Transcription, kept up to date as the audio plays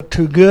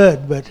too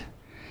good, but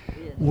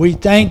we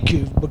thank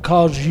you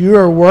because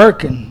you're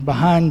working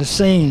behind the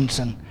scenes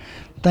and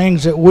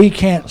things that we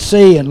can't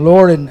see. And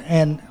Lord,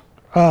 and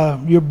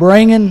you're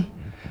bringing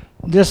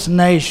this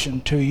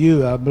nation to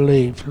you, I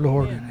believe,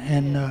 Lord.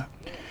 And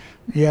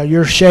yeah,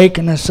 you're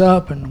shaking us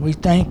up, and we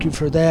thank you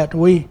for that.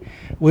 We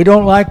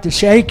don't like the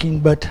shaking,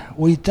 but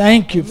we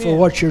thank you for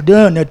what you're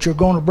doing, that you're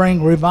going to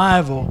bring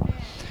revival.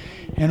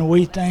 And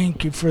we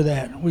thank you for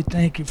that. We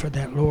thank you for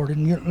that, Lord.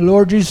 And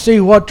Lord, you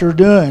see what they're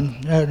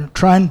doing,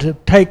 trying to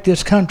take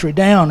this country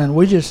down. And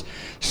we just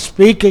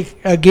speak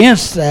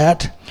against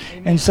that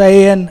and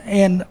say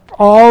in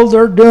all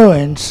their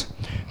doings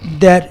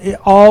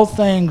that all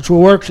things will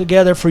work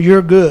together for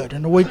your good.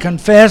 And we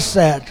confess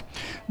that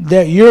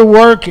you're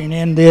working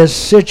in this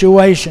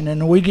situation,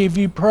 and we give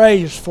you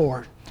praise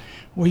for it.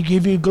 We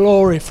give you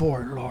glory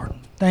for it, Lord.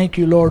 Thank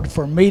you, Lord,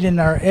 for meeting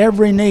our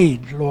every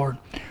need, Lord.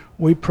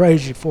 We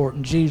praise you for it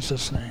in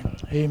Jesus' name.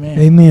 Amen.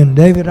 Amen.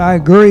 David, I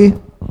agree.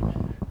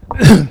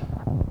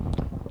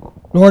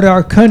 Lord,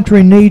 our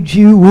country needs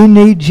you. We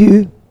need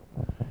you.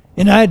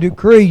 And I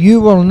decree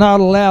you will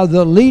not allow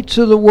the elites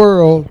of the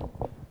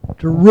world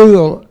to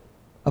rule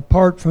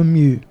apart from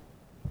you.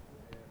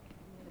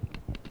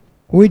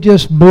 We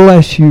just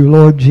bless you,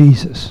 Lord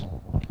Jesus.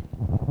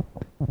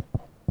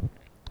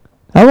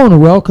 I want to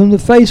welcome the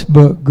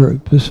Facebook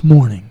group this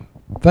morning.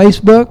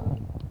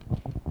 Facebook,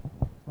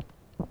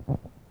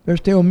 they're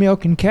still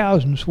milking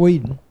cows in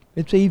Sweden.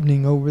 It's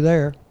evening over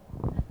there.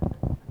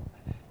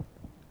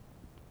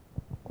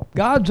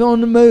 God's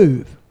on the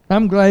move.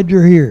 I'm glad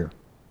you're here.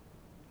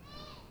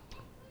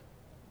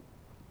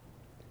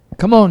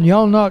 Come on,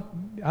 y'all not...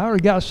 I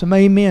already got some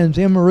amens.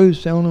 Emma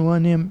Ruth's the only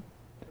one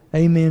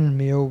amening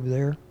me over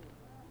there.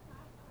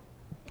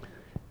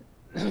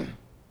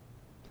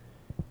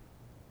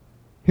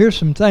 Here's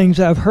some things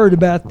I've heard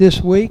about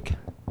this week.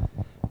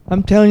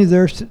 I'm telling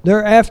you,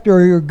 they're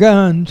after your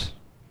guns.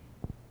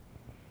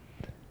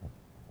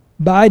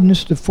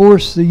 Biden's to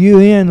force the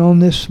UN on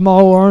this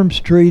small arms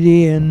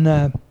treaty, and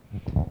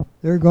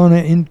they're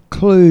going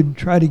to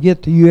try to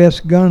get the U.S.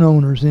 gun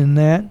owners in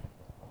that.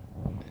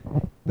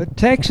 But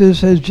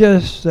Texas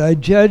has a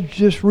judge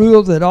just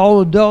ruled that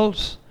all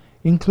adults,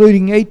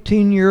 including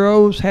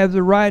 18-year-olds, have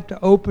the right to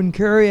open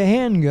carry a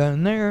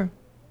handgun there.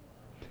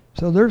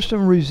 So there's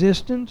some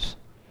resistance.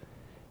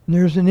 And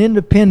there's an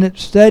independent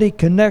study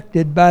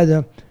conducted by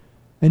the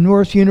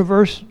North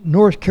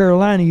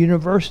Carolina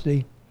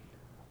University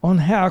on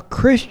how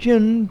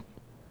Christian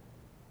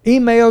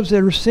emails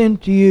that are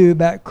sent to you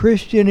about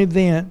Christian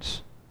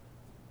events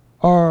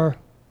are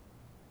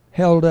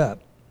held up.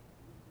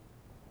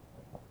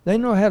 They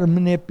know how to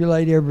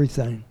manipulate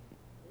everything.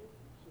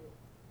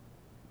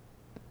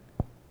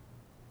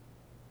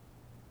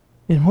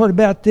 And what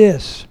about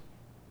this?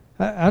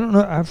 I don't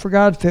know, I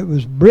forgot if it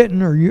was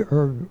Britain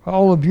or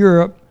all of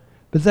Europe,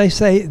 but they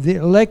say the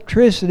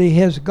electricity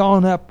has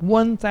gone up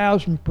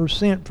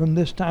 1,000% from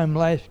this time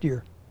last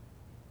year.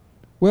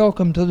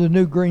 Welcome to the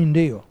new Green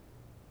Deal.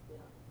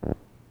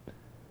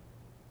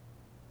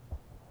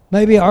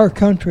 Maybe our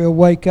country will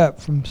wake up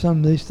from some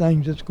of these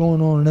things that's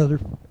going on in other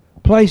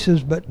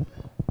places, but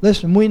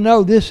listen, we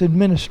know this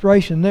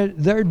administration,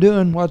 they're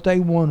doing what they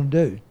want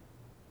to do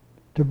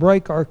to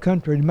break our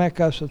country, to make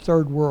us a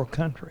third world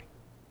country.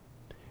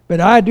 But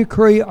I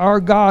decree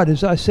our God,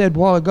 as I said a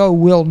while ago,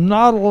 will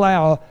not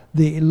allow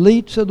the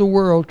elites of the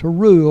world to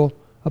rule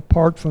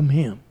apart from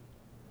him.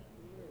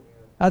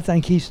 I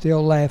think he's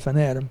still laughing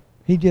at him.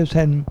 He just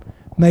hadn't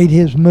made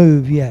his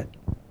move yet.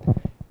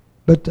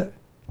 But the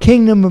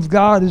kingdom of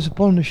God is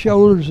upon the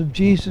shoulders of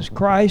Jesus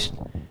Christ,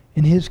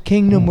 and his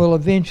kingdom will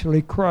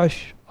eventually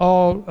crush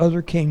all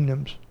other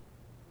kingdoms.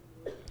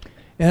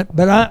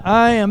 But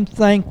I am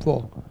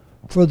thankful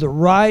for the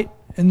right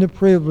and the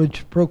privilege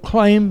to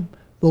proclaim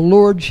the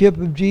Lordship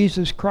of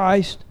Jesus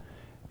Christ,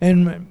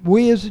 and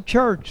we as a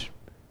church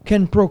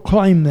can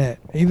proclaim that,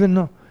 even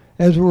though,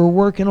 as we're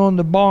working on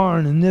the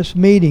barn in this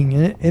meeting,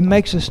 and it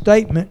makes a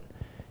statement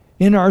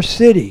in our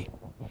city.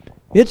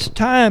 It's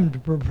time to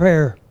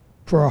prepare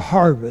for a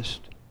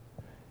harvest.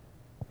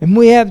 And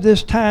we have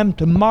this time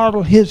to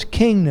model his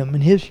kingdom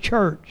and his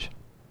church.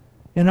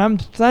 And I'm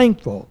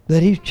thankful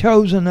that he's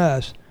chosen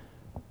us.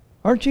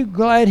 Aren't you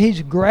glad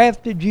he's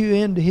grafted you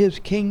into his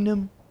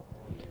kingdom?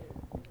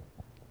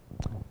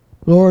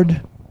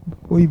 Lord,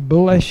 we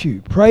bless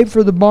you. Pray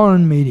for the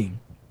barn meeting.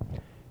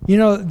 You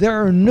know,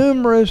 there are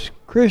numerous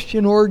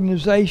Christian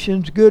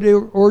organizations, good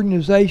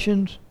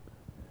organizations,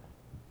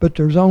 but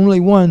there's only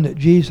one that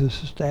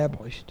Jesus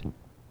established,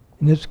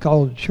 and it's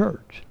called the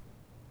church.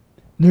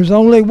 And there's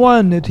only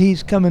one that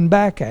he's coming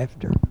back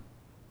after,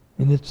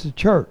 and it's the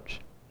church.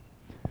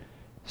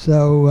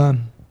 So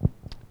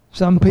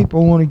some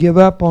people want to give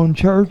up on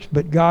church,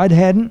 but God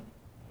hadn't.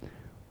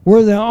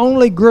 We're the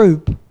only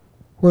group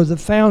where the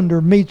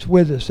founder meets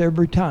with us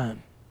every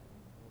time.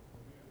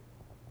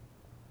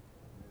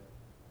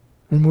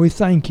 And we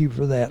thank you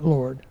for that,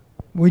 Lord.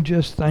 We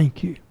just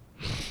thank you.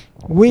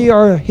 We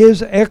are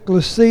his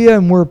ecclesia,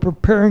 and we're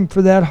preparing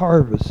for that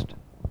harvest.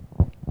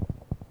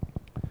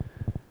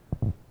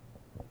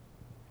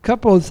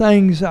 couple of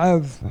things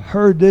I've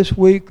heard this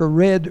week or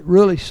read that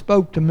really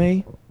spoke to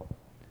me.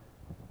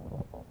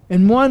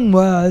 And one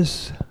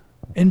was,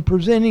 in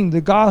presenting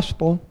the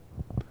gospel,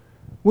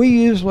 we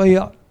usually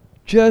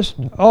just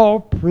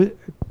all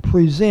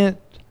present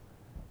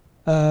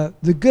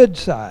the good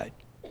side.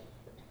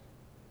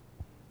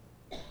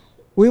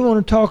 We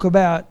want to talk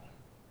about,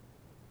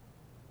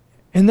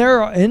 and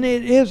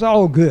it is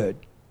all good.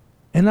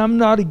 And I'm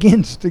not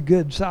against the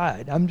good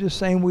side. I'm just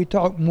saying we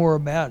talk more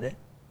about it.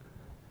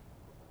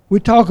 We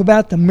talk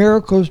about the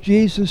miracles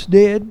Jesus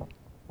did.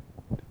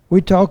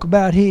 We talk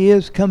about He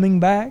is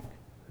coming back.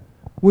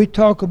 We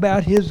talk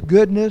about His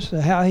goodness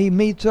and how He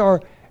meets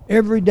our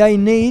everyday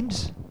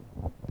needs.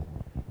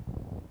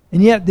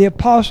 And yet the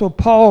Apostle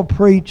Paul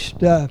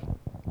preached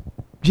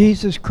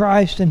Jesus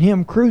Christ and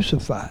Him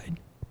crucified.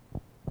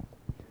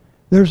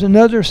 There's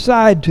another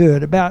side to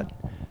it about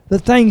the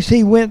things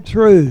He went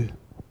through.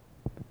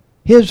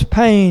 His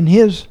pain,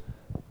 His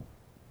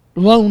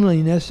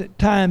loneliness at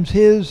times,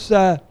 His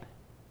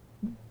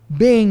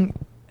being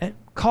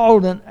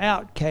called an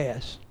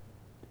outcast.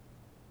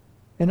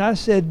 And I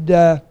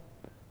said,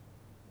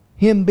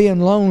 Him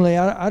being lonely,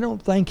 I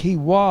don't think He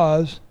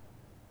was.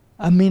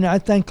 I mean, I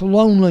think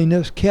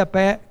loneliness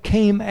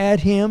came at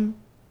Him.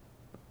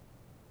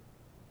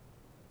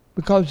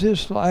 Because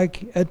it's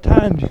like, at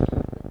times,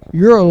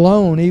 you're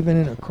alone even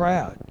in a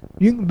crowd.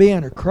 You can be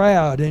in a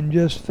crowd and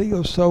just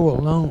feel so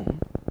alone.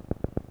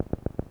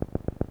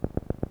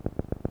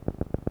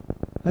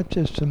 That's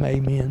just some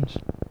amens.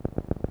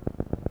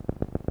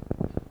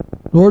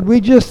 Lord,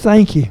 we just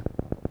thank You.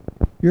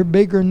 You're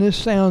bigger than this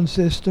sound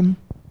system.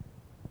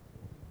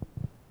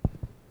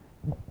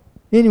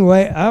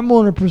 Anyway, I'm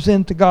going to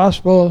present the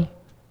gospel,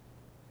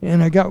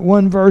 and I got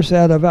one verse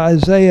out of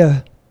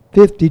Isaiah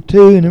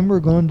 52, and then we're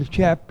going to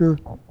chapter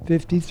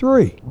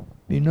 53.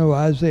 You know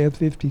Isaiah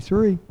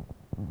 53.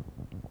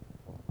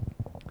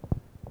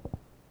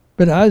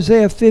 But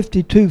Isaiah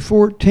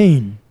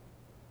 52:14.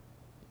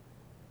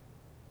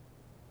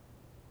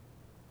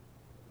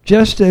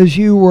 Just as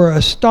you were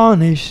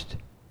astonished,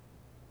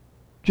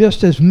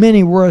 just as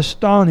many were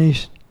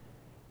astonished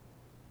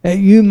at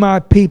you, my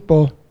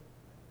people,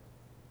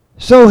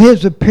 so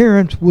His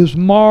appearance was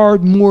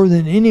marred more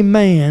than any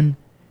man,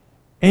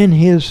 and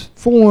His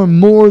form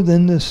more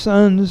than the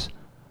sons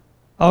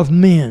of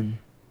men.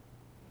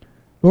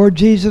 Lord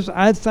Jesus,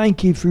 I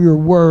thank You for Your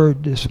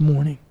word this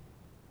morning.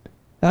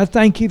 I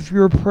thank You for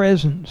Your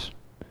presence.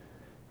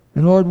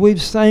 And Lord,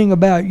 we've sang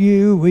about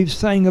You. We've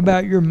sang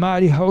about Your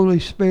mighty Holy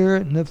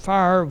Spirit and the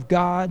fire of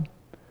God.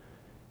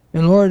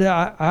 And Lord,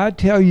 I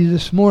tell You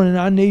this morning,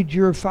 I need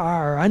Your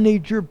fire. I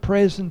need Your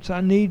presence.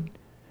 I need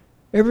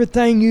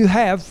everything You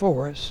have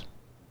for us.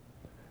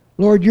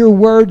 Lord, Your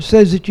word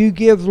says that You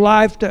give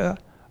life to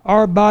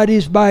our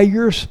bodies by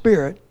Your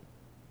Spirit.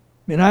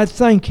 And I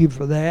thank You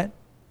for that.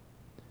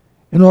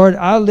 And Lord,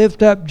 I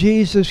lift up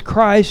Jesus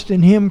Christ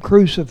and Him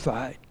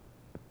crucified.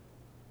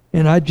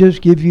 And I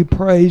just give You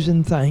praise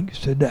and thanks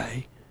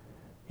today.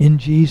 In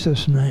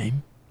Jesus'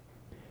 name.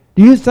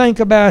 Do you think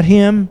about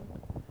Him,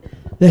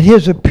 that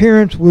His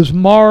appearance was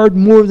marred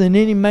more than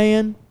any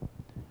man?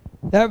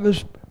 That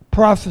was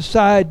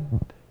prophesied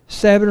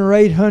 700 or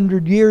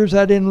 800 years.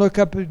 I didn't look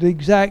up the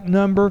exact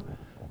number.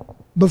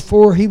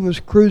 Before He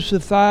was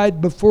crucified,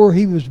 before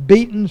He was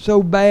beaten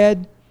so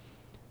bad.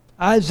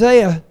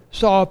 Isaiah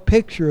saw a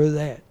picture of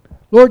that.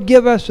 Lord,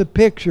 give us a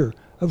picture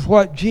of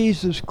what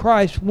Jesus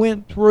Christ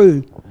went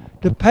through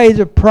to pay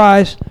the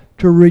price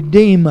to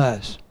redeem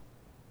us.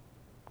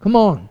 Come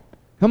on.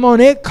 Come on,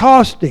 it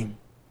cost Him.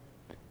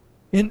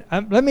 And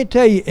let me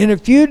tell you, and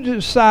if you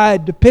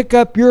decide to pick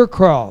up your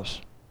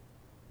cross,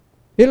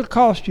 it'll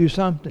cost you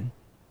something.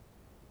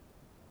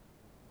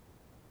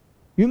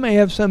 You may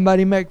have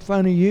somebody make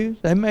fun of you.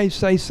 They may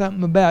say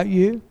something about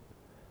you.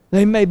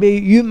 You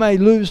may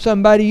lose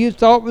somebody you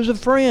thought was a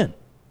friend.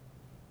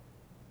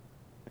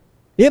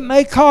 It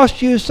may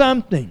cost you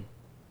something.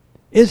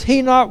 Is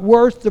He not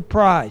worth the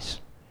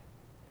price?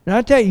 And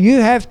I tell you,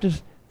 you have to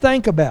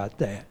think about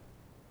that.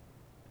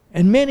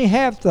 And many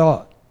have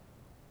thought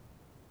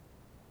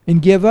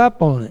and give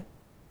up on it.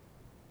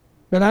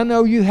 But I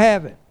know you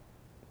haven't.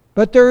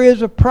 But there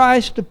is a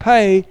price to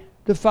pay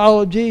to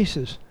follow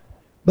Jesus.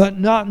 But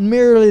not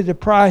merely the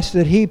price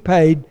that He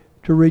paid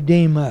to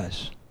redeem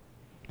us.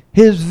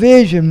 His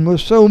vision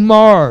was so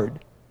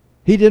marred.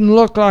 He didn't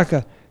look like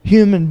a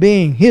human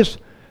being. His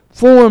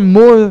form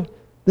more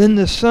than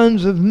the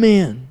sons of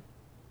men.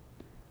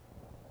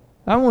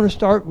 I want to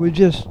start with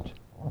just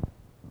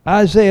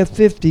Isaiah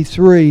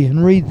 53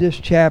 and read this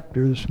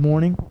chapter this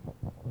morning.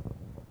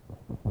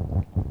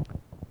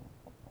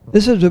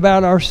 This is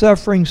about our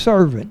suffering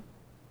servant.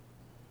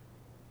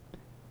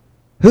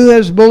 Who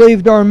has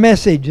believed our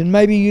message? And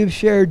maybe you've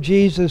shared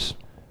Jesus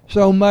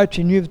so much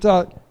and you've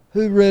thought,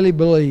 who really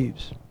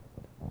believes?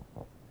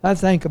 I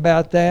think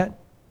about that.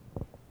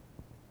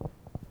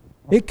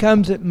 It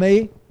comes at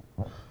me.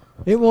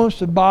 It wants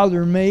to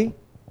bother me.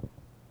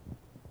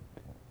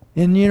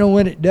 And you know,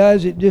 when it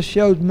does, it just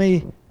shows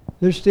me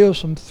there's still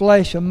some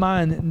flesh of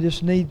mine that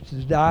just needs to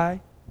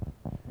die.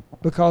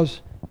 Because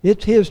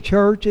It's His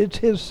church. It's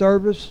His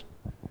service.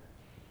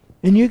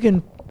 And you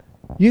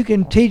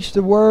can teach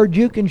the Word.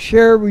 You can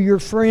share with your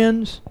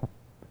friends.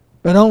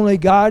 But only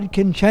God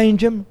can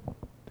change them.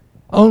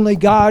 Only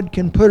God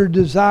can put a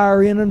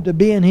desire in them to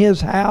be in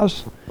His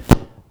house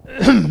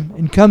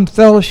and come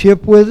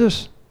fellowship with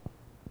us.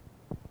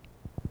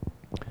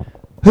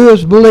 Who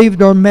has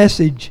believed our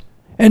message?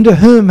 And to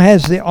whom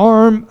has the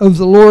arm of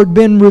the Lord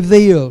been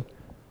revealed?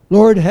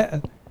 Lord,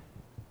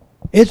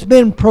 it's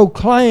been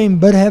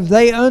proclaimed, but have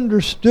they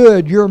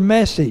understood your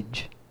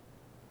message?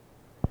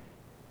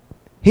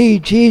 He,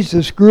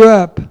 Jesus, grew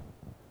up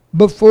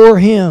before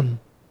Him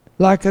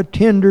like a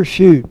tender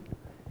shoot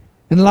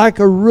and like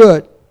a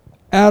root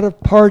out of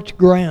parched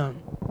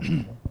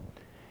ground.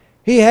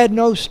 He had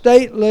no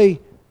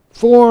stately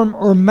form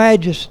or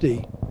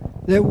majesty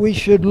that we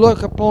should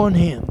look upon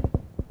Him,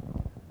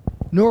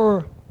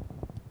 nor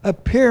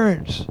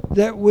appearance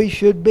that we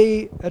should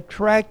be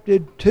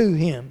attracted to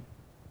Him.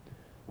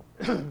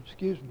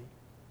 Excuse me.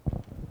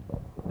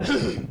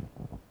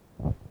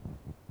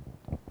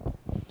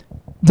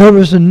 There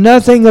was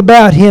nothing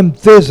about Him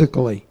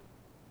physically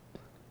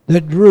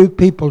that drew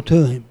people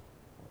to Him.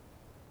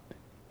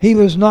 He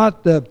was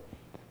not the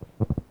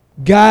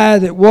guy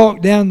that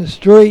walked down the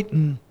street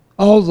and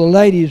all the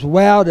ladies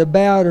wowed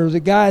about, or the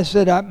guy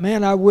said,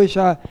 man, I wish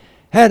I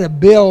had a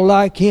bill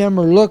like him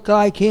or looked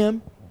like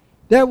him.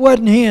 That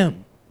wasn't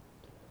Him.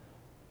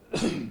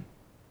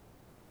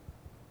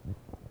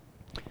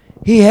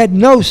 He had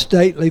no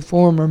stately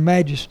form or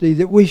majesty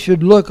that we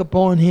should look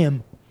upon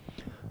Him,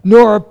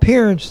 nor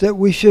appearance that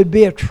we should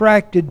be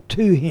attracted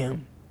to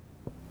Him.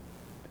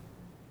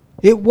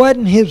 It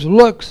wasn't His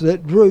looks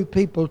that drew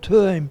people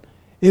to Him.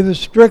 It was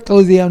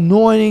strictly the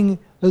anointing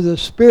of the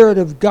Spirit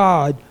of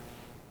God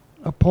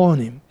upon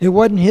Him. It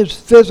wasn't His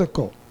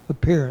physical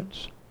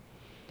appearance.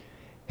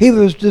 He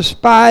was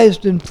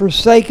despised and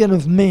forsaken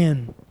of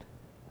men,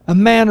 a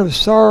man of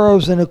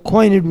sorrows and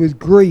acquainted with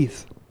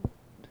grief,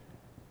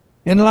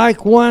 and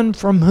like one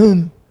from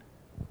whom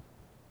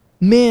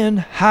men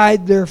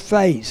hide their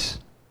face.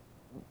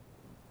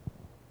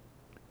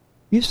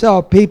 You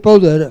saw people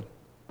that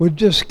would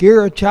just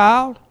scare a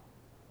child.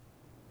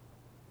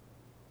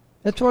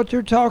 That's what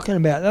they're talking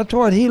about. That's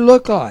what He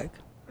looked like.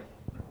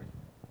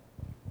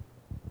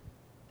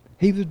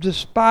 He was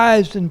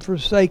despised and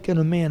forsaken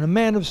of men, a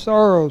man of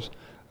sorrows,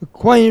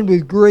 acquainted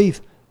with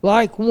grief,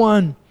 like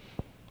one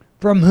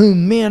from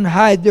whom men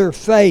hide their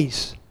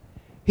face.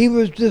 He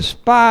was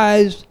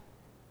despised,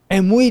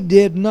 and we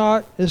did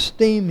not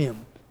esteem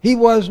Him. He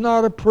was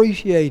not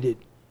appreciated.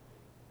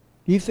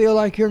 Do you feel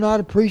like you're not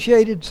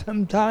appreciated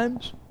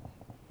sometimes?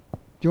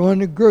 Join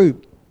the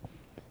group.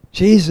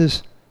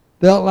 Jesus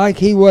felt like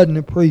He wasn't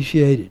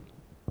appreciated.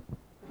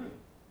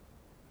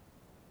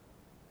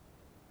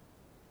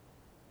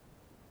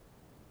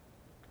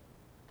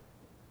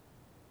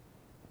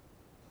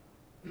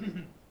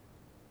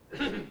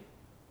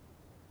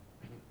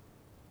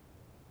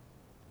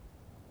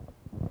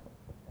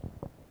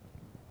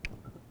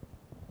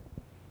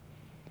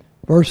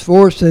 Verse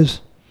 4 says,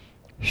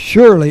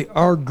 surely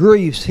our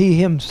griefs He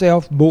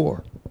Himself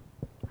bore.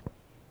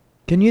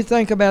 Can you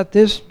think about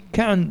this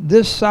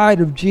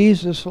side of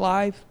Jesus'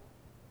 life?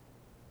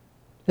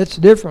 It's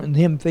different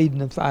than Him feeding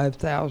the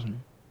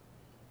 5,000.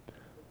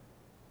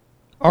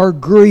 Our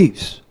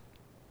griefs,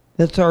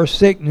 that's our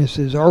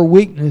sicknesses, our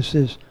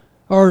weaknesses,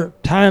 our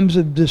times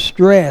of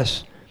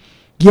distress.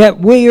 Yet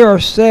we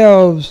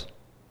ourselves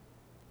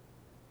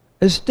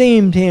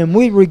esteemed Him.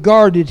 We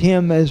regarded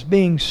Him as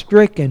being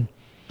stricken,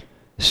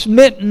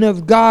 smitten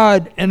of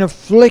God, and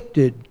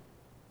afflicted.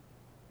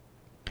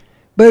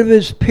 But it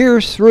was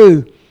pierced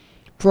through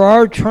for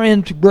our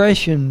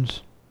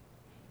transgressions.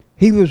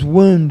 He was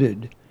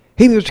wounded.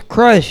 He was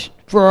crushed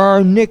for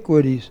our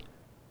iniquities.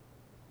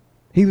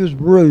 He was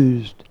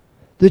bruised.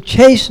 The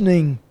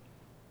chastening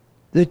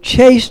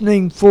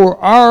for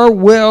our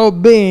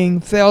well-being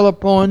fell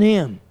upon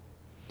Him.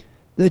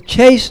 The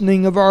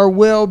chastening of our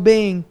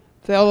well-being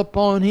fell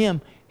upon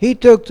Him. He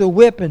took the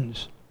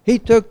whippings. He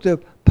took the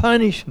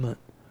punishment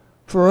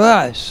for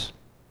us.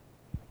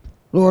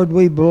 Lord,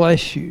 we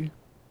bless You.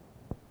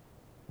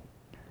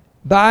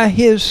 By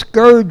His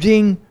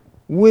scourging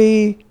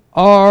we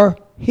are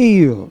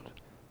healed.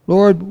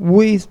 Lord,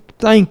 we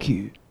thank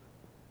You.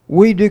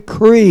 We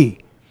decree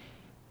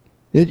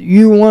that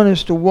You want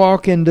us to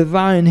walk in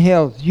divine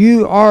health.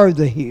 You are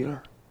the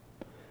healer.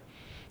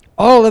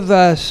 All of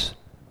us,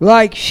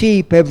 like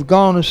sheep, have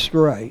gone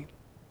astray.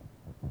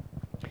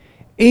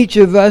 Each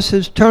of us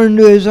has turned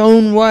to his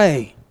own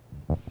way.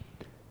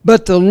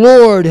 But the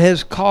Lord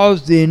has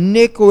caused the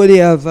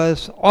iniquity of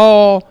us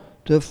all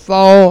to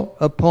fall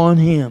upon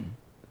Him.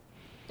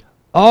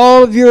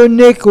 All of your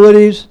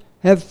iniquities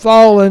have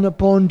fallen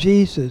upon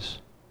Jesus.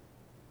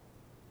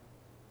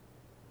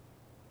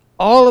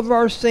 All of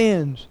our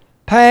sins,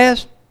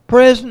 past,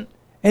 present,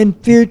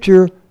 and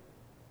future,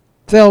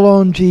 fell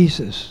on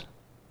Jesus.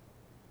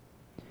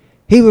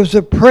 He was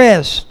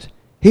oppressed.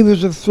 He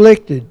was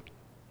afflicted.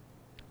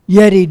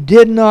 Yet He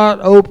did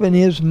not open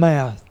His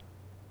mouth.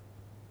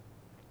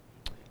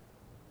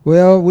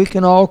 Well, we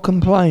can all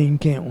complain,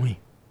 can't we?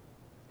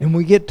 And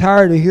we get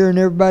tired of hearing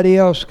everybody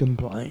else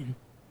complain.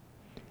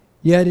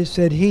 Yet it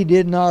said he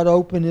did not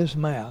open his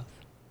mouth.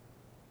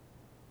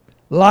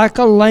 Like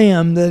a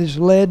lamb that is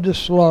led to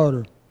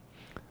slaughter,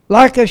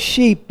 like a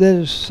sheep that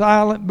is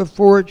silent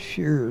before its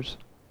shearers,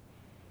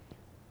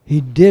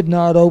 he did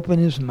not open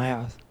his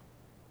mouth.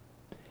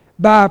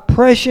 By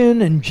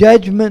oppression and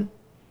judgment,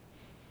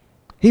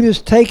 he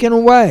was taken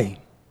away.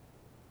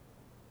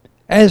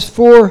 As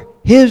for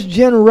his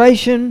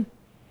generation,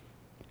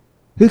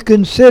 who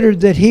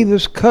considered that he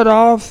was cut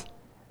off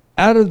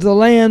out of the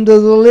land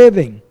of the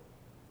living,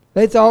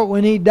 they thought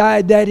when he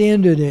died that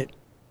ended it.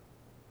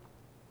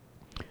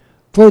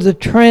 For the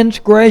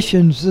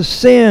transgressions, the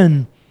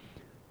sin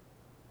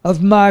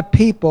of my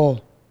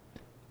people,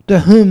 to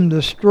whom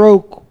the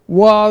stroke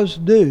was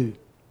due.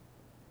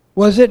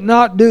 Was it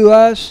not due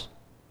us?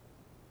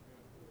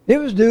 It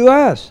was due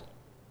us.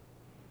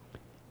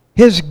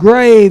 His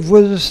grave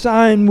was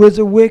assigned with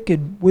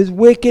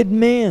wicked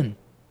men.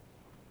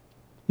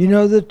 You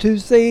know, the two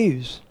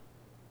thieves.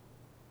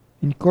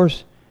 And of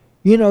course,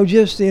 you know,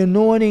 just the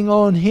anointing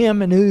on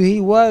him and who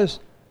he was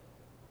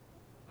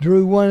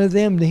drew one of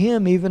them to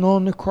him even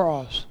on the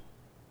cross.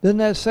 Doesn't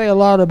that say a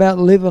lot about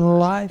living a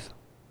life?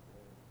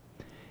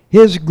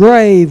 His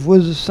grave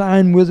was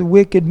assigned with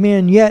wicked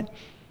men, yet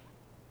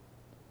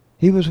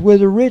he was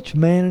with a rich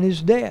man in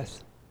his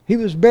death. He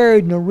was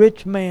buried in a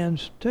rich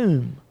man's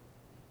tomb.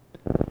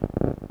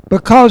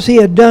 Because he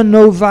had done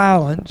no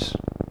violence,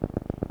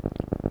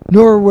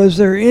 nor was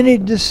there any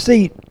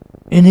deceit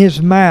in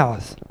his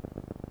mouth.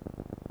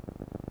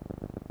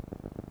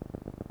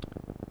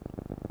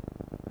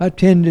 I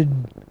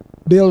attended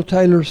Bill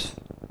Taylor's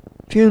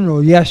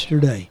funeral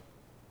yesterday.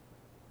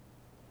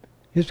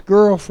 His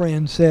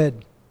girlfriend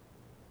said,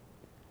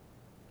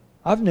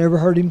 I've never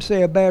heard him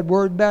say a bad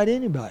word about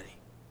anybody.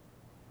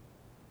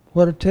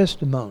 What a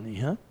testimony,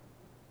 huh?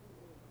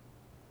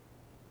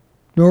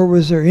 Nor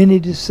was there any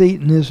deceit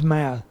in his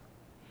mouth.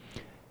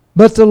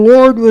 But the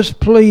Lord was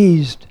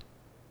pleased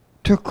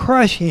to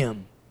crush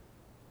him.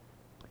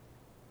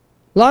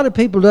 A lot of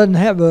people doesn't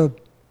have a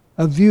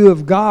view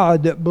of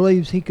God that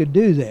believes he could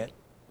do that.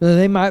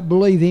 They might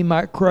believe he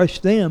might crush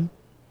them.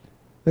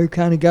 They've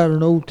kind of got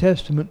an Old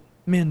Testament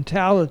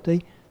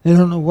mentality. They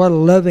don't know what a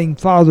loving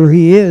Father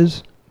he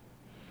is.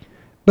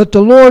 But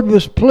the Lord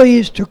was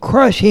pleased to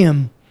crush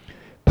him,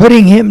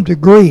 putting him to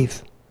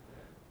grief.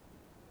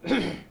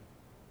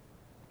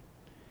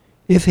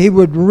 If he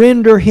would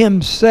render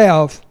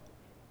himself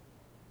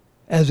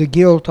as a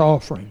guilt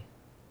offering.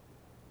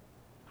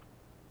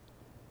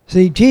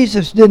 See,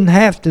 Jesus didn't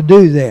have to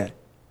do that.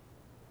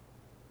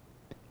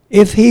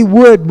 If he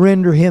would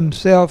render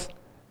himself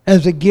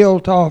as a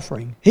guilt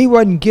offering. He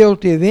wasn't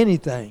guilty of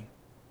anything.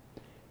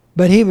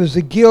 But he was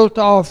a guilt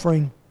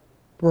offering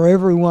for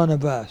every one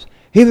of us.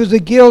 He was a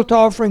guilt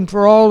offering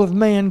for all of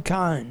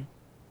mankind.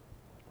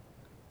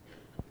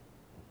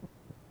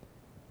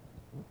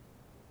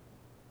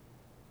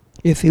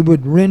 If he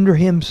would render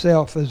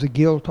himself as a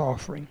guilt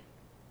offering.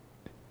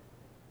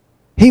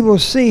 He will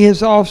see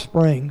his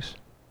offsprings.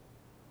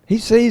 He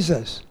sees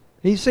us.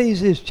 He sees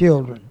his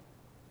children.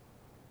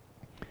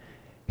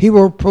 He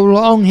will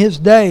prolong his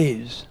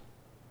days.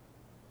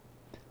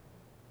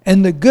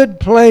 And the good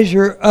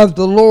pleasure of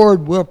the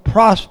Lord will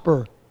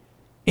prosper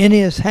in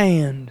his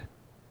hand.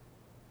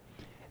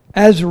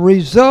 As a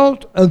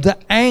result of the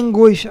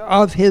anguish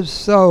of his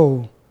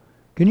soul.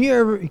 Can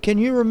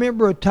you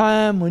remember a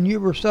time when you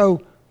were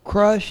so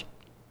crushed?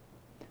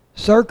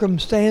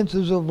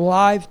 Circumstances of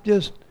life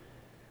just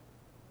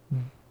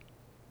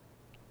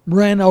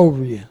ran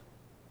over you.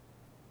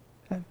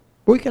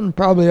 We can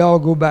probably all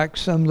go back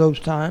some of those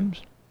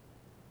times.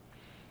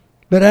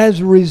 But as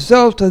a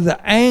result of the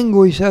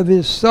anguish of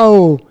his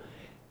soul,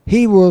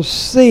 he will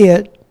see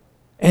it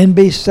and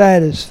be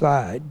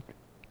satisfied.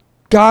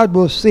 God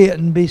will see it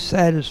and be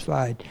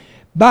satisfied.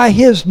 By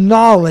his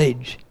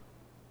knowledge,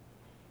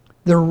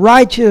 the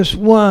righteous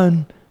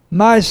one,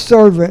 my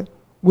servant,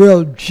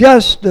 will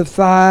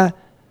justify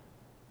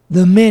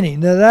the many.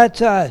 Now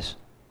that's us.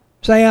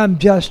 Say, I'm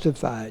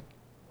justified.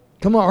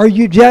 Come on, are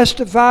you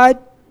justified?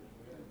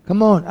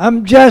 Come on,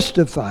 I'm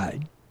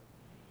justified.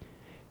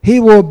 He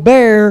will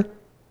bear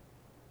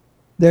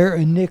their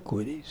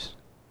iniquities.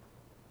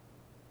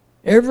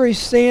 Every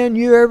sin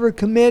you ever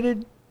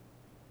committed,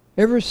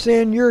 every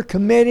sin you're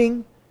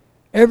committing,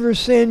 every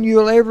sin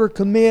you'll ever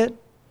commit,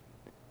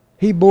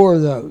 he bore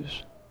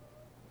those.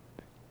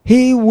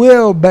 He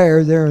will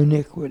bear their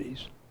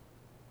iniquities.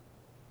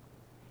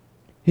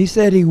 He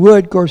said he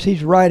would. Of course,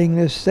 he's writing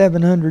this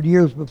 700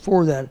 years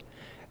before that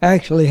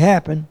actually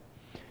happened.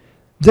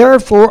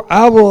 Therefore,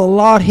 I will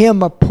allot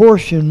him a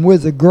portion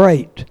with the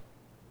great.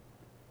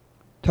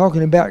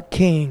 Talking about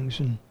kings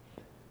and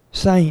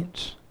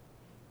saints.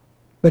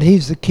 But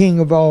he's the King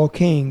of all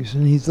kings,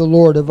 and he's the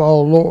Lord of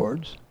all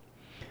lords.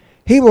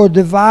 He will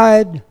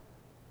divide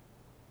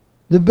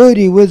the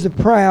booty with the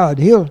proud.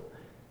 He'll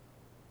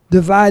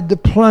divide the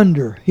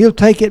plunder. He'll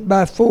take it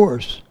by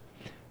force.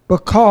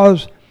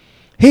 Because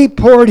he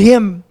poured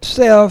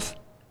himself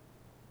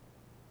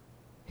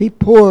He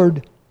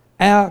poured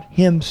out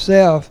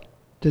himself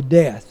to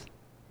death.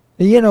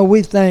 And you know,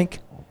 we think,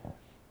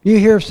 you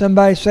hear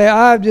somebody say,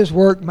 I've just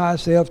worked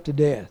myself to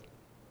death.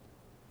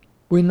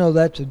 We know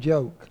that's a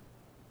joke.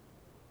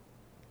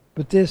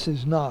 But this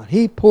is not.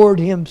 He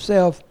poured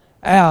himself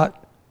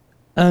out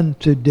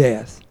unto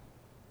death.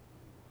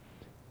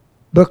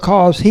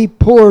 Because he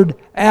poured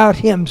out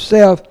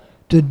himself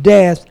to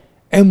death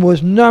and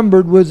was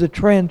numbered with the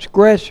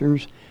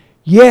transgressors,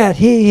 yet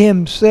he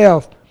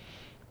himself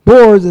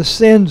bore the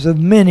sins of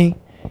many.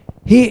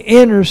 He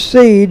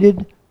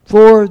interceded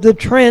for the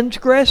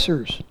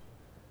transgressors.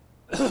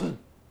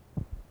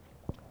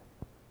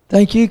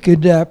 Think you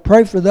could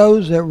pray for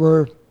those that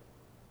were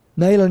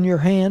nailing your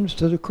hands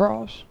to the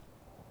cross?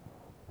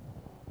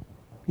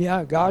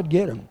 Yeah, God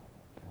get them.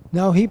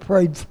 No, he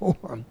prayed for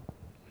them.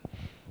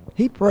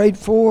 He prayed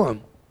for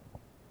them.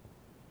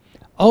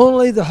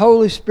 Only the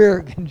Holy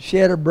Spirit can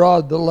shed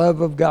abroad the love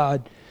of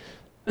God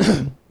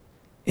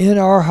in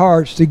our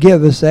hearts to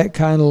give us that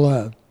kind of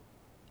love.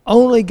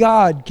 Only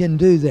God can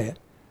do that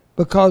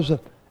because of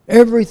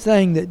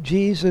everything that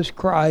Jesus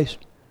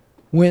Christ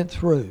went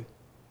through.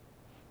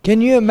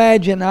 Can you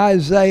imagine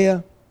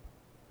Isaiah,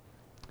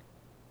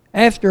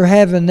 after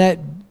having that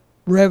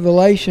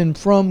revelation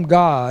from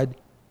God,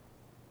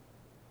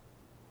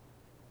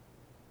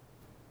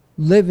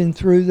 living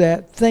through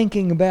that,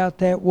 thinking about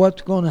that,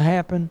 what's going to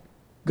happen,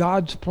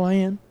 God's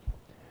plan?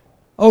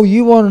 Oh,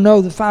 you want to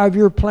know the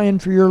 5-year plan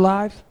for your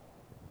life?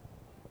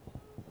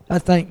 I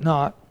think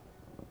not.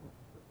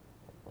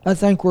 I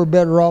think we're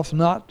better off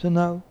not to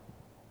know.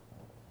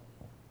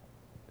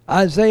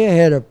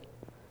 Isaiah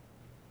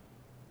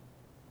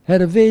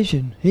had a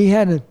vision. He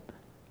had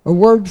a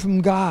word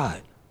from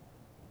God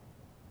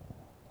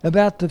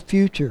about the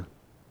future.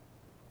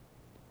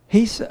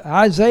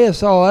 Isaiah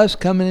saw us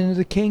coming into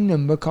the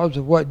kingdom because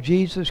of what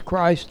Jesus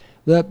Christ,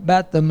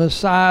 about the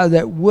Messiah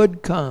that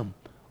would come.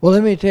 Well,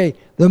 let me tell you,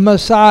 the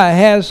Messiah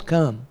has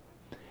come.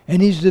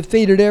 And he's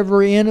defeated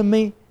every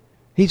enemy.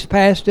 He's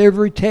passed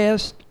every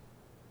test.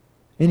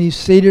 And he's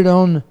seated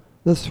on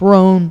the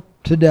throne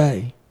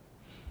today.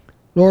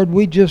 Lord,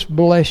 we just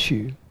bless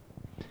you.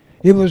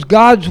 It was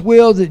God's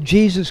will that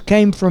Jesus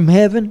came from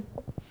heaven.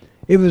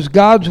 It was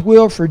God's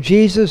will for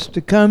Jesus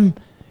to come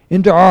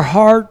into our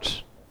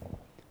hearts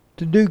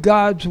to do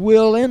God's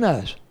will in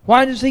us.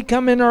 Why does he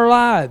come in our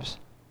lives?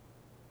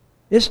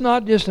 It's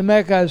not just to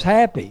make us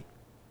happy.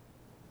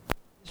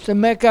 It's to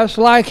make us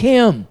like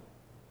him.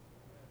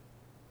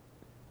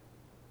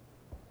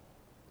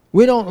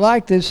 We don't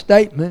like this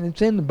statement.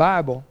 It's in the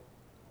Bible.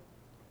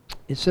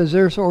 It says,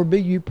 therefore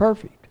be you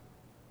perfect.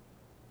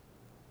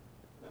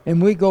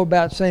 And we go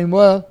about saying,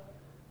 well,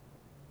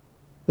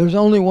 there's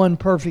only one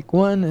perfect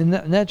one, and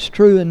that's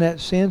true in that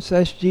sense.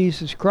 That's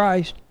Jesus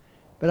Christ.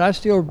 But I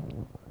still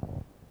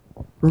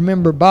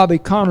remember Bobby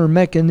Conner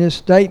making this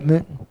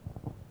statement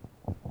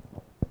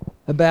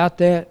about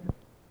that.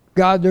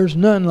 God, there's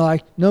no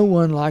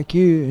one like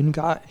you. And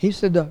God, he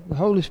said, the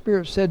Holy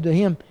Spirit said to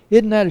him,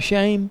 isn't that a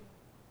shame?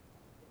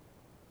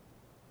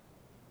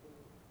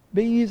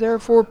 Be ye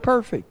therefore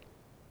perfect.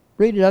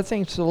 Read it. I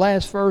think it's the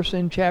last verse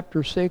in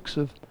chapter 6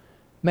 of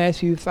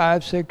Matthew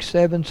 5, 6,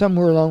 7.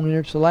 Somewhere along there,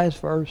 it's the last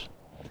verse.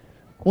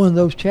 One of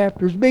those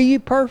chapters. Be ye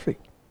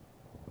perfect.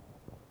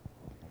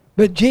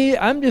 But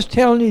I'm just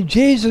telling you,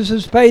 Jesus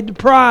has paid the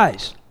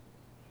price.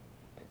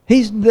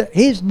 He's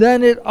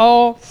done it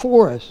all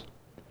for us.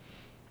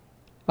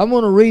 I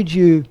want to read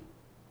you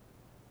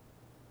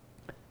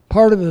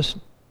part of a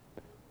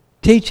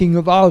teaching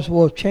of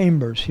Oswald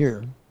Chambers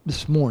here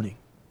this morning.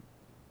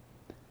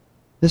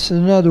 This is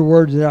another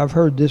word that I've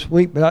heard this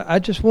week, but I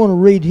just want to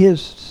read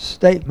his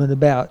statement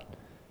about,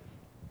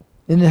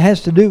 and it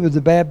has to do with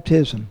the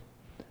baptism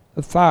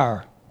of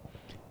fire.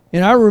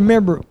 And I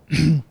remember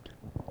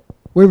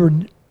we were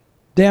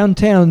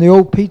downtown in the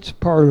old pizza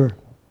parlor.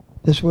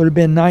 This would have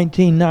been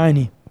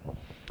 1990.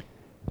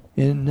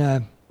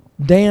 And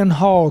Dan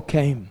Hall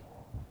came.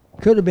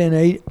 Could have been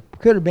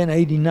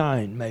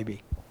 89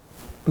 maybe,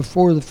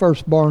 before the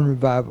first barn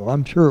revival.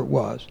 I'm sure it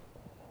was.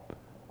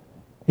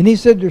 And he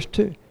said there's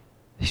two.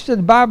 He said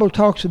the Bible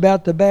talks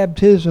about the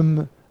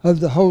baptism of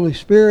the Holy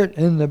Spirit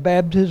and the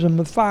baptism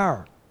of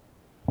fire.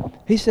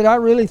 He said, I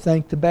really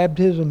think the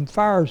baptism of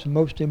fire is the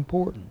most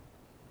important.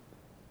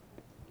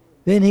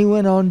 Then he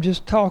went on to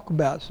just talk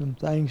about some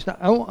things.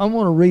 I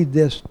want to read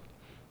this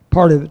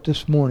part of it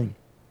this morning.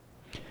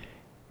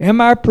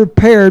 Am I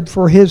prepared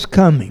for his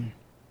coming?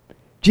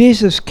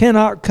 Jesus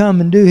cannot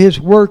come and do his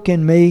work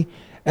in me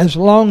as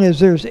long as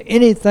there's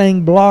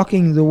anything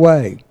blocking the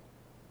way,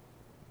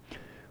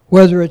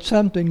 whether it's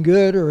something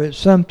good or it's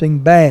something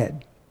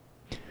bad.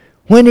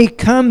 When he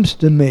comes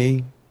to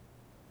me,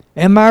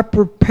 am I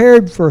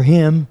prepared for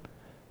him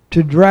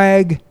to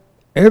drag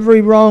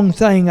every wrong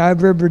thing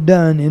I've ever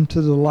done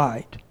into the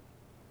light?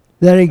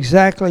 That's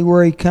exactly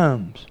where he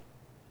comes.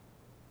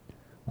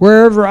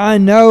 Wherever I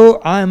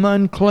know I'm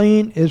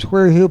unclean is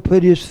where he'll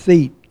put his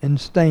feet and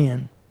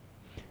stand.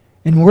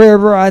 And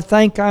wherever I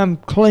think I'm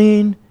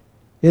clean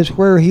is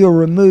where he'll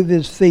remove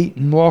his feet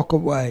and walk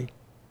away.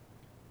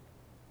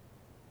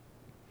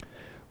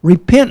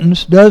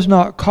 Repentance does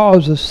not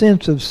cause a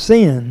sense of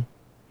sin.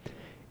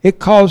 It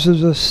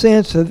causes a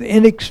sense of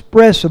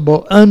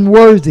inexpressible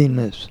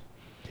unworthiness.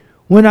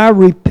 When I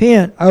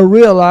repent, I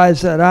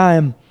realize that I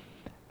am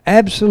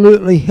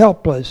absolutely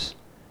helpless,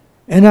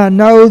 and I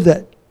know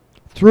that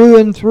through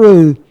and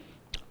through,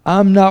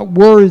 I'm not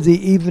worthy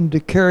even to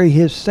carry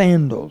His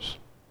sandals.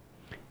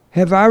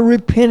 Have I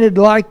repented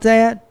like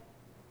that?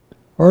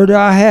 Or do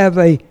I have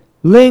a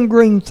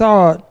lingering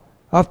thought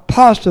of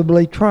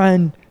possibly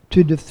trying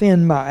to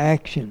defend my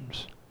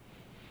actions?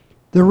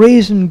 The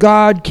reason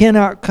God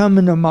cannot come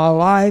into my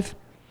life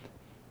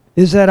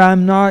is that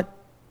I'm not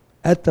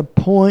at the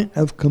point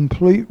of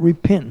complete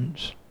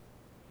repentance.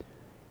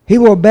 He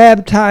will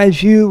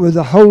baptize you with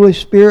the Holy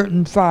Spirit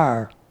and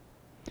fire.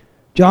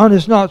 John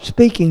is not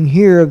speaking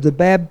here of the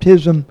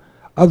baptism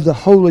of the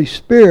Holy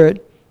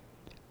Spirit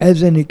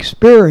as an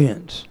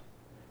experience,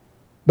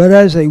 but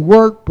as a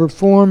work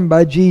performed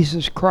by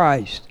Jesus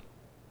Christ.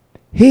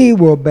 He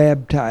will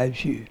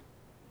baptize you.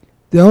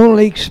 The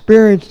only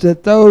experience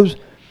that those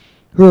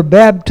who are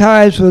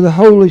baptized with the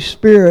Holy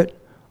Spirit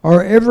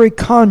are ever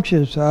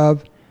conscious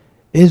of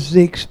is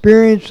the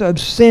experience of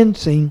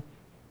sensing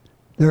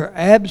their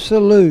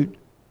absolute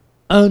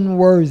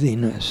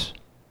unworthiness.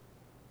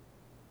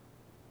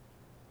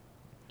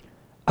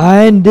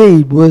 I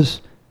indeed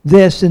was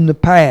this in the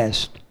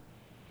past,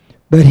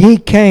 but He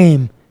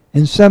came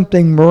and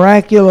something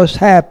miraculous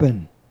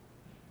happened.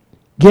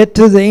 Get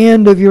to the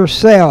end of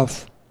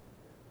yourself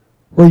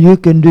where you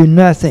can do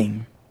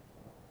nothing,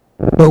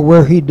 but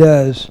where He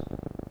does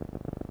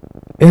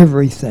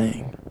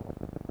everything.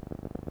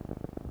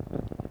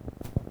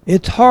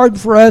 It's hard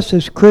for us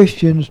as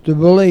Christians to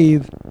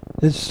believe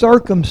that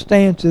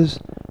circumstances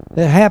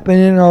that happen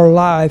in our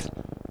life,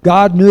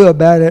 God knew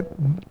about it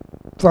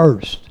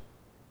first.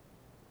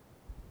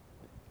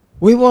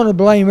 We want to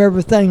blame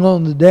everything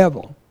on the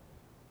devil.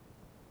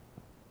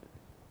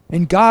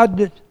 And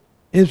God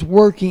is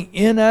working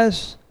in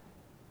us,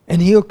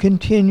 and He'll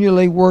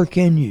continually work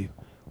in you.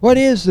 What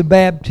is the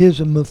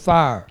baptism of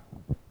fire?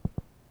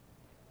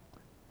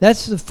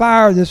 That's the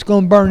fire that's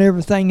going to burn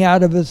everything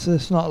out of us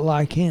that's not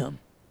like Him.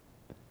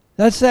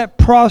 That's that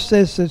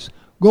process that's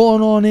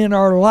going on in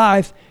our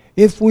life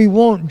if we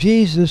want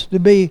Jesus to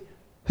be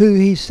who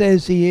He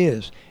says He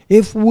is.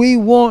 If we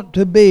want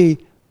to be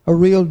a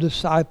real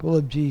disciple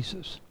of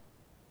Jesus.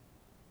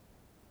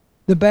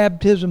 The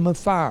baptism of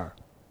fire.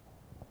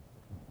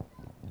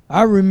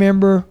 I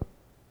remember,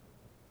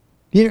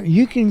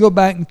 you can go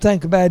back and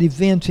think about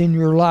events in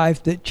your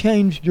life that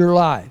changed your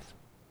life.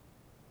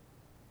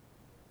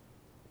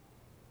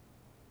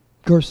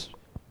 Of course,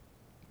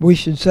 we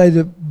should say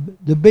that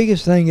the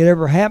biggest thing that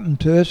ever happened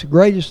to us, the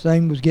greatest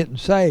thing, was getting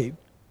saved.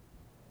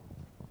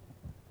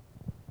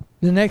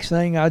 The next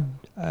thing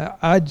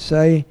I'd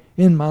say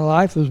in my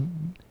life was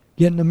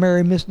getting to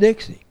marry Miss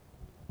Dixie.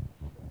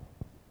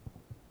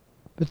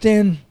 But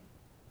then,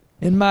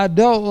 in my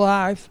adult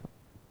life,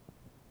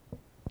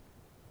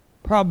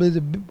 probably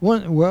the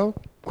one, well,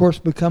 of course,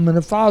 becoming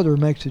a father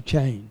makes a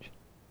change.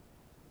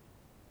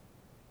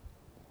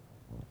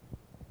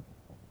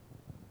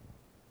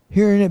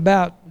 Hearing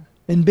about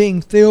and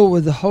being filled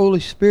with the Holy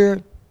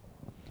Spirit,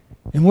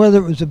 and whether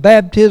it was a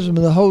baptism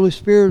of the Holy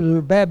Spirit or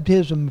a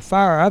baptism of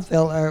fire, I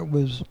felt like it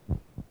was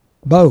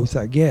both,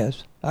 I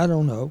guess. I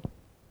don't know.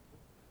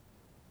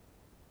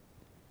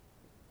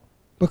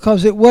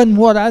 Because it wasn't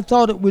what I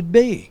thought it would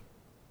be.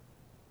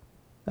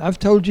 I've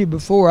told you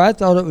before, I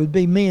thought it would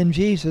be me and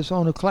Jesus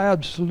on a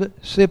cloud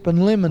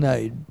sipping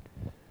lemonade.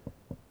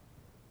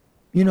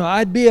 You know,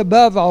 I'd be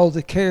above all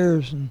the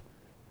cares, and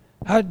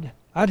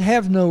I'd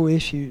have no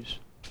issues.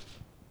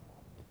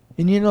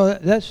 And you know,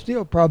 that's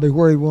still probably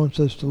where He wants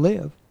us to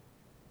live.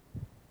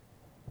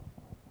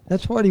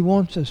 That's what He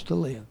wants us to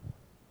live.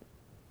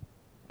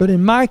 But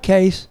in my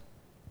case,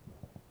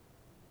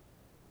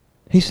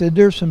 He said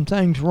there's some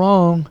things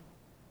wrong,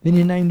 and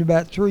He named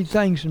about 3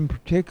 things in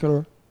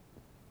particular.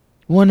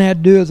 One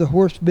had to do with the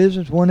horse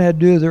business, one had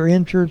to do with their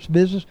insurance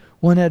business,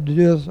 one had to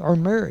do with our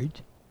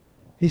marriage.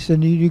 He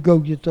said, you go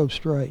get those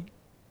straight.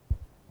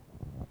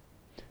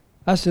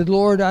 I said,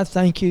 Lord, I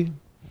thank You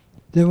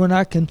that when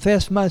I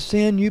confess my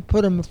sin, You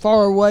put them as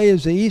far away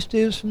as the east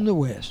is from the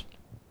west.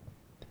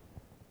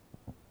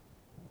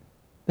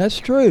 That's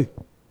true.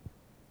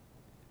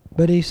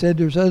 But He said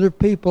there's other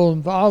people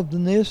involved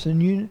in this,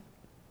 and you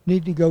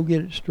need to go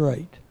get it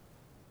straight.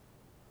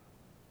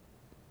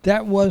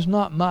 That was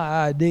not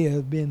my idea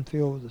of being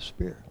filled with the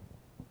Spirit.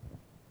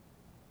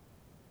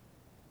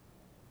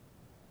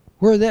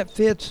 Where that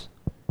fits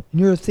in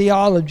your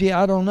theology,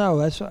 I don't know.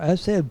 I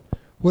said,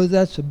 whether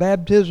that's the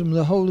baptism of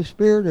the Holy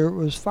Spirit, or it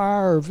was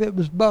fire, or if it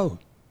was both.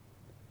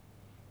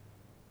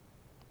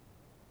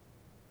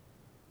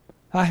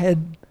 I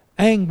had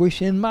anguish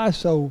in my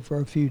soul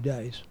for a few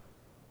days,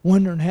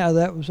 wondering how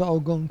that was all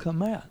going to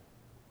come out.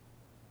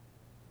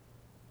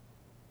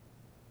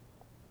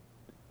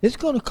 It's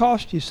going to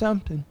cost you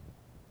something.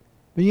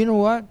 But you know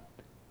what?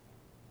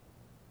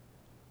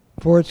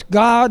 For it's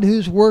God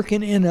who's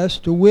working in us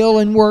to will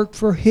and work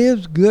for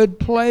His good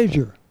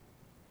pleasure.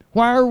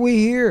 Why are we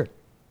here?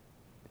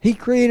 He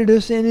created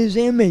us in His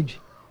image,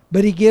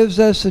 but He gives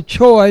us a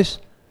choice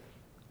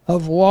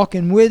of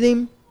walking with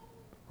Him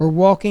or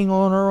walking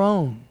on our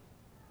own.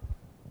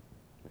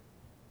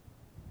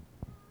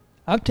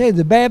 I'll tell you,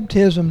 the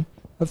baptism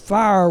of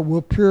fire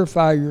will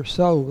purify your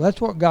soul.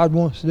 That's what God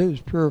wants to do, is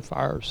purify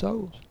our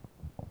souls.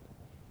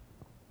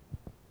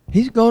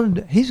 He's going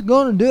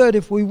to do it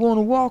if we want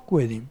to walk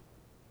with Him.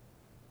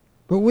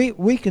 But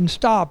we can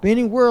stop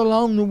anywhere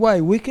along the way.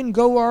 We can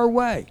go our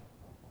way.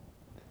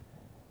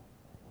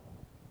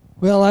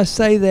 Well, I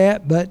say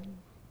that, but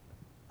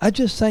I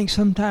just think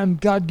sometimes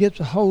God gets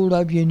a hold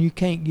of you and you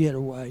can't get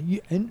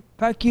away. In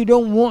fact, you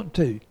don't want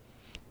to.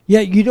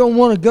 Yet you don't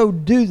want to go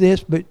do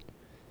this, but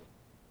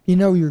you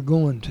know you're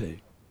going to.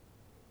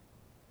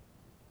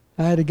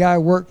 I had a guy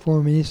work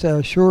for me. He said,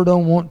 I sure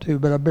don't want to,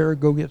 but I better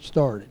go get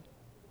started.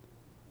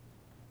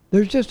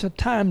 There's just a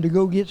time to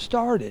go get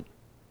started.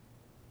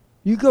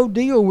 You go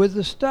deal with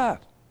the stuff.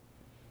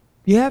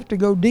 You have to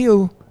go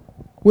deal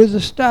with the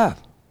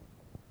stuff.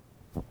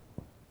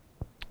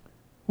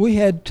 We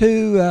had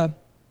two,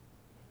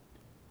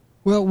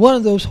 one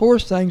of those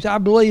horse things, I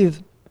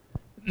believe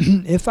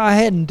if I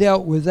hadn't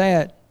dealt with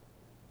that,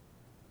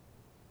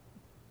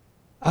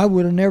 I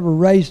would have never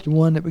raised the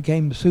one that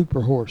became a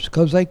super horse,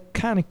 because they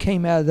kind of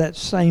came out of that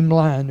same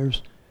line.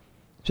 There's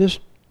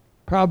just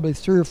probably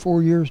 3 or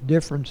 4 years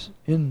difference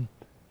in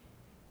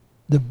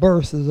the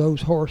birth of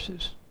those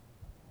horses.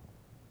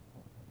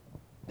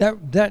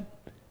 That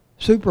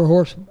super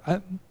horse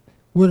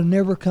would have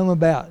never come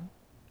about,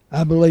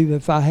 I believe,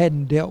 if I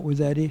hadn't dealt with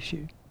that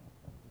issue.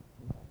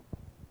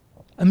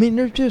 I mean,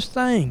 there's just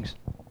things.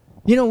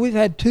 You know, we've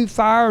had 2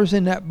 fires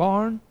in that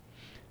barn,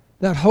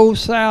 that whole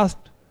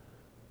southwest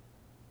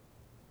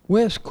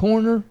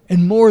corner,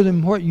 and more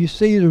than what you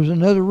see, there's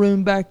another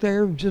room back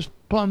there just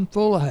plumb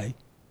full of hay.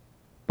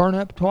 Burn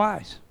up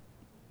twice.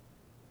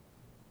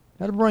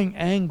 That'll bring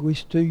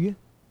anguish to you.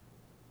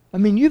 I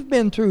mean, you've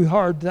been through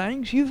hard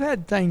things. You've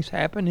had things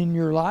happen in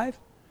your life.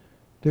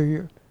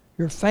 To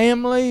your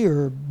family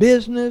or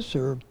business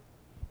or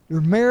your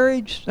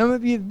marriage. Some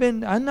of you have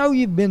been, I know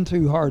you've been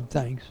through hard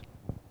things.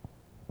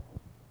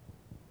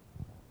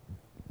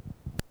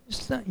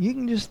 You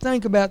can just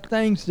think about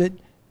things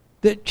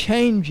that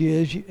change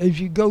you as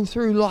you go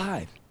through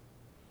life.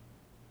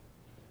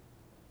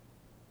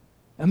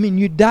 I mean,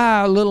 you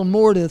die a little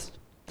more to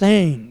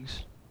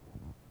things.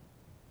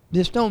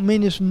 This don't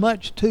mean as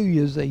much to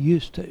you as they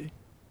used to.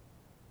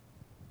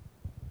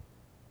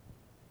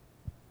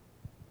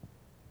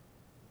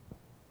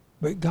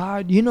 But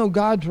God, you know,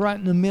 God's right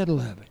in the middle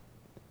of it.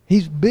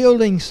 He's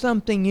building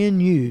something in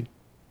you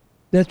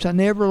that's an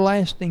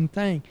everlasting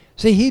thing.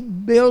 See, He's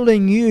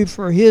building you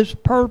for His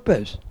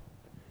purpose.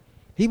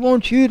 He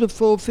wants you to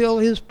fulfill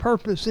His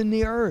purpose in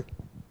the earth.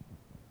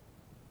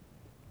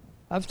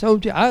 I've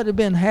told you, I'd have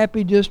been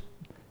happy just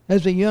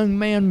as a young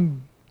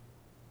man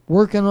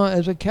working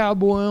as a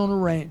cowboy on a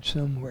ranch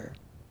somewhere.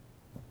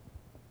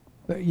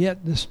 But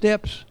yet the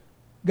steps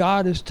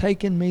God has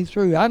taken me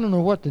through, I don't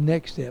know what the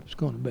next step's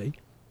going to be.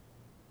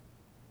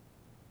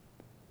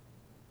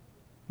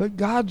 But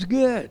God's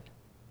good.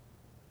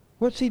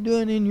 What's He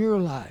doing in your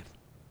life?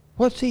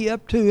 What's He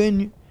up to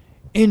in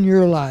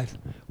your life?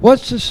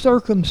 What's the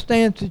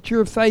circumstance that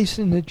you're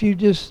facing that you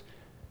just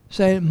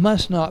say it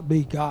must not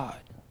be God?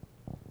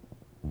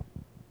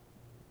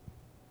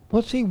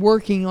 What's He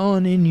working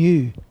on in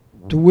you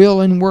to will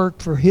and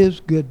work for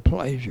His good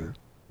pleasure?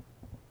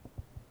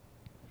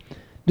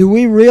 Do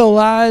we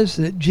realize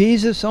that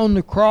Jesus on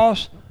the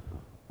cross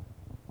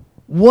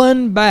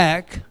won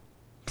back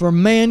for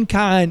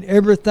mankind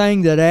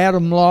everything that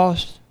Adam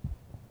lost?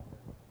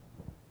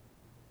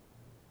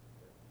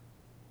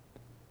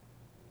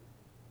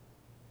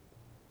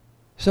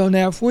 So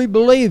now if we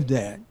believe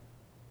that,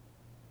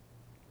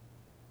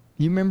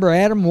 you remember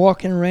Adam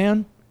walking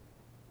around?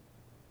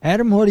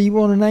 Adam, what do you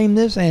want to name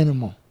this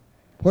animal?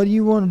 What do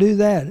you want to do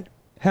that?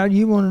 How do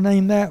you want to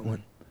name that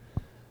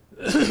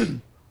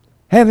one?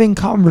 Having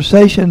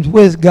conversations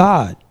with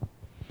God.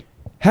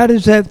 How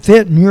does that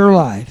fit in your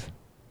life?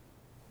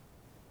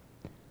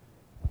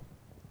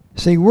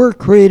 See, we're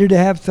created to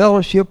have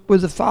fellowship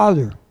with the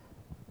Father.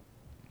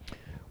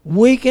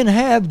 We can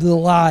have the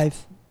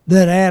life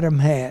that Adam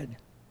had.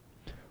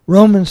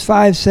 Romans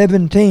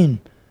 5:17.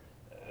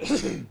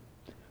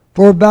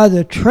 For by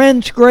the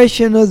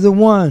transgression of the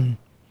one,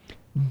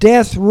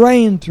 death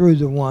reigned through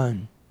the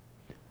one.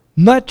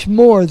 Much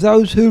more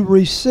those who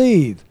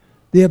receive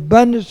the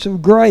abundance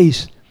of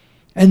grace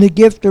and the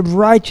gift of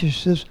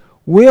righteousness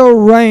will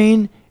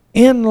reign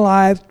in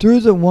life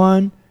through the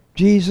one,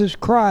 Jesus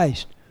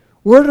Christ.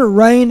 We're to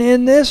reign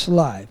in this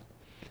life.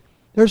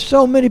 There's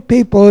so many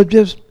people who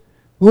just,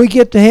 when we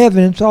get to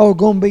heaven, it's all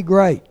going to be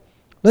great.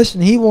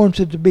 Listen, He wants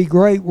it to be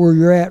great where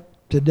you're at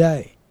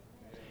today.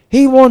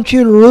 He wants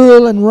you to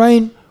rule and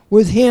reign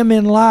with Him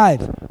in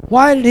life.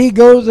 Why did He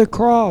go to the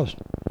cross?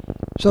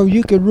 So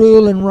you could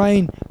rule and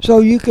reign, so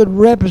you could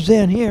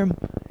represent Him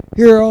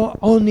here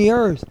on the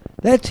earth.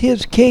 That's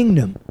His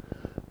kingdom.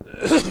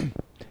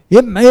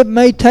 It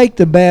may take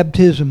the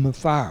baptism of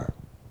fire.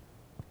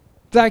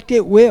 In fact,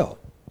 it will.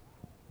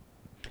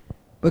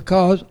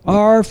 because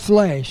our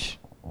flesh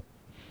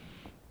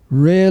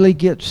really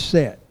gets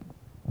set.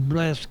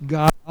 Bless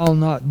God, I'll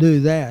not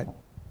do that.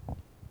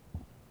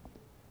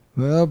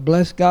 Well,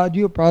 bless God,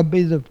 you'll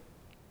probably be the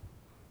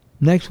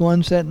next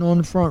one sitting on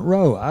the front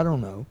row. I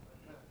don't know.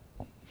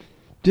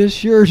 Just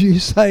sure as you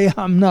say,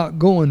 I'm not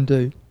going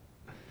to,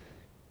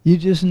 you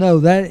just know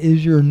that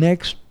is your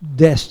next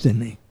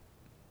destiny.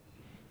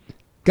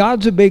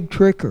 God's a big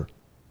tricker.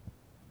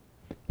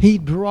 He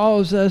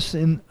draws us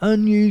in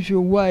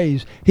unusual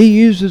ways. He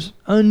uses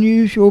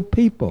unusual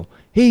people.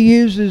 He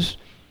uses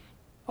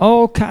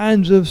all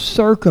kinds of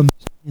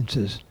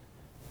circumstances.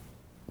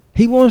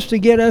 He wants to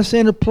get us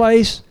in a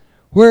place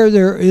where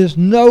there is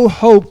no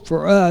hope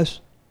for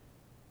us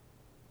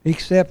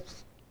except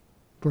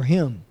for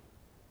Him.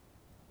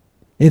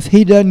 If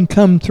He doesn't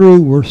come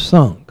through, we're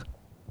sunk.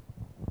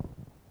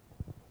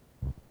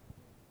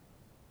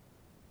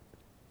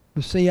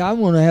 But see, I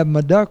want to have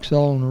my ducks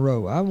all in a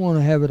row. I want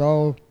to have it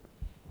all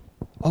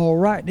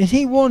right. And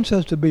He wants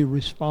us to be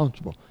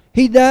responsible.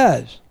 He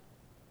does.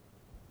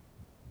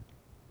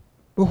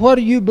 But what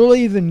do you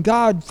believe in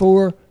God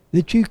for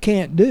that you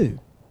can't do?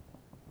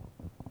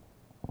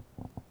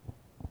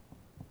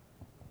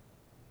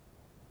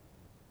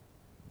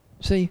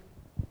 See,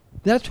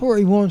 that's where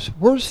He wants.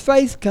 Where's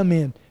faith come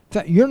in?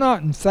 You're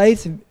not in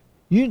faith.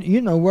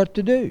 You know what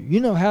to do. You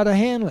know how to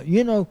handle it.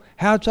 You know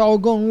how it's all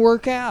going to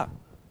work out.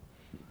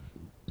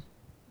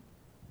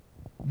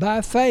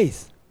 By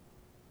faith,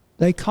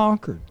 they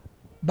conquered.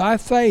 By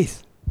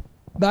faith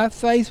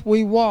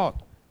we walk.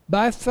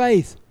 By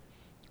faith,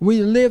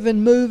 we live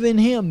and move in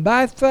Him.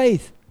 By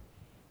faith,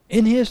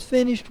 in His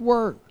finished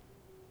work.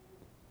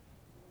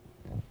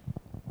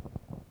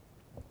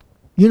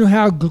 You know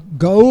how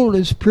gold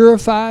is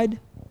purified?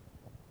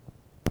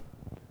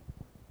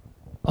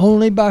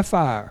 Only by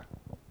fire.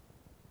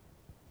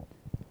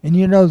 And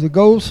you know the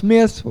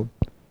goldsmith will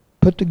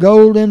put the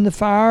gold in the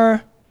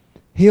fire.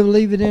 He'll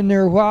leave it in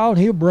there a while and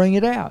he'll bring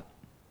it out.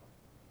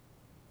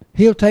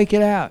 He'll take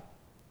it out.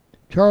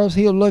 Charles,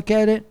 he'll look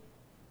at it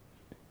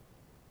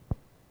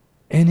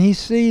and he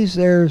sees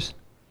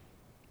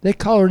they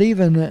call it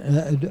even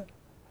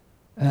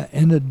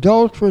an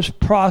adulterous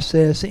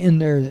process in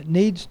there that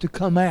needs to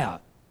come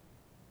out.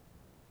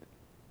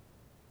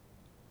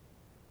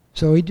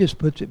 So he just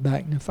puts it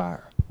back in the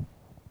fire.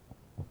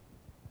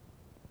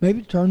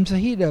 Maybe turns the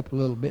heat up a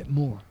little bit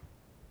more.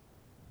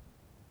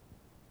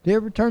 Do you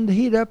ever turn the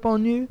heat up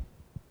on you?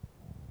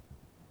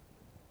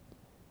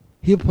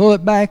 He'll pull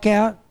it back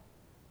out.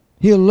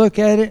 He'll look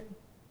at it.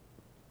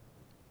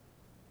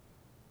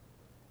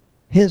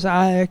 His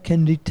eye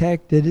can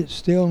detect that it's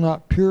still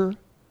not pure.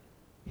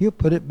 He'll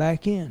put it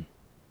back in.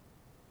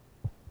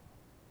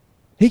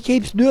 He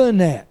keeps doing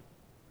that.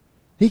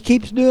 He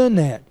keeps doing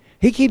that.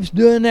 He keeps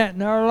doing that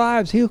in our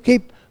lives. He'll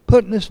keep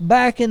putting us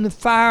back in the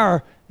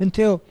fire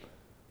until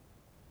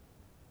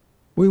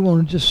we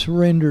want to just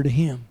surrender to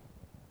Him.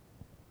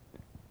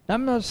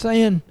 I'm not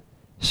saying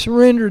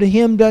surrender to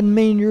Him doesn't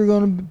mean you're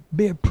going to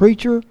be a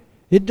preacher.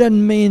 It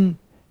doesn't mean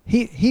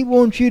He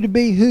wants you to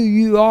be who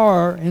you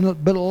are,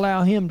 but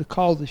allow Him to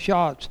call the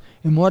shots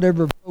in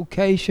whatever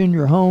vocation,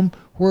 your home,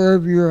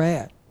 wherever you're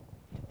at.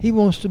 He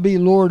wants to be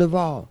Lord of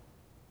all.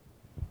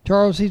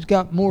 Charles, He's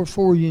got more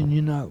for you than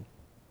you know.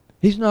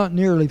 He's not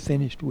nearly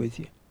finished with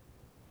you.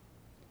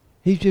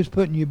 He's just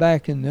putting you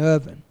back in the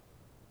oven.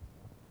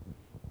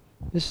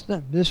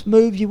 This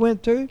move you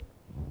went through,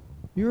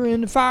 you're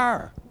in the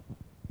fire.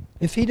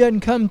 If He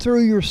doesn't come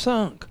through, you're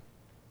sunk.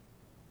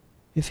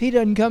 If He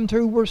doesn't come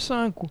through, we're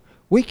sunk.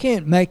 We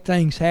can't make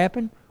things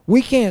happen.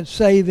 We can't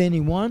save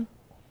anyone.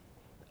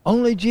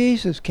 Only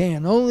Jesus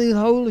can. Only the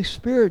Holy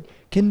Spirit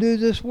can do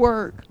this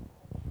work.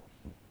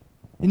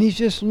 And He's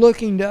just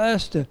looking to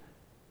us to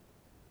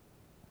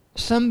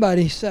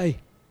somebody say,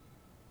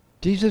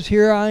 Jesus,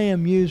 here I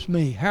am, use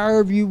me,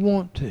 however you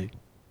want to.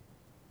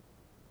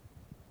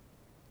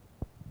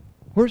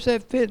 Where's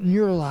that fit in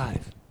your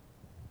life?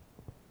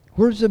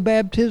 Where's the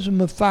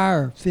baptism of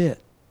fire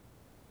fit?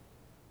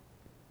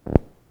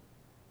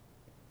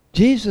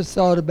 Jesus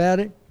thought about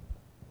it.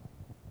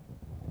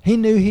 He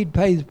knew He'd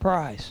pay the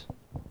price.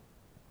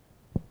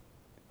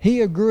 He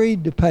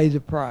agreed to pay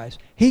the price.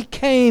 He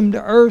came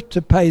to earth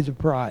to pay the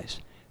price.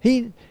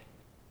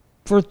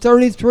 For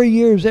 33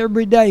 years,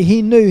 every day,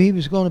 He knew He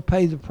was going to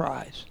pay the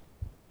price.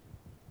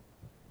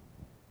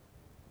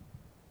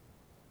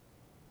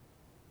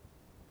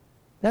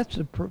 That's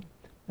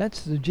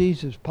the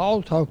Jesus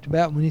Paul talked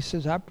about when he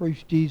says, I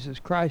preach Jesus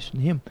Christ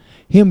and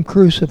Him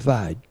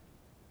crucified.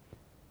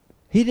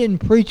 He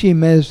didn't preach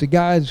Him as the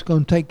guy that's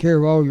going to take care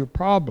of all your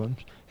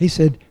problems. He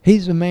said,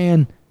 He's the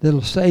man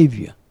that'll save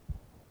you.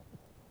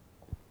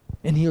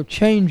 And He'll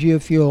change you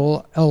if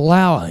you'll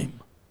allow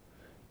Him.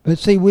 But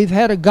see, we've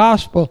had a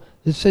gospel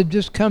that said,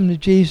 just come to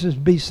Jesus,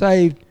 be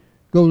saved,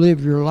 go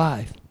live your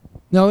life.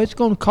 No, it's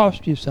going to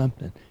cost you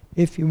something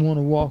if you want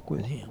to walk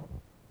with Him.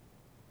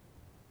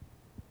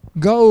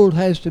 Gold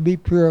has to be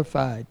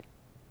purified.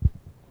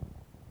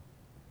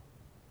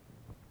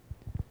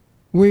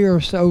 We are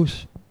so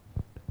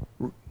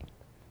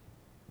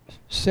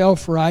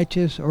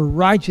self-righteous or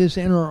righteous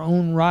in our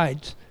own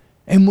rights.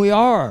 And we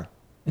are,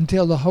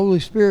 until the Holy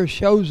Spirit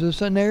shows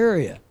us an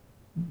area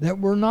that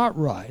we're not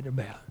right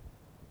about.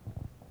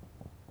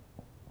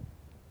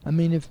 I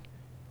mean, if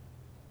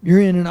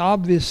you're in an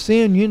obvious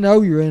sin, you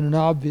know you're in an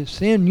obvious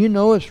sin. You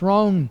know it's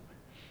wrong.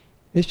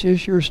 It's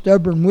just your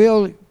stubborn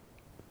will.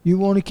 You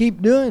want to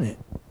keep doing it.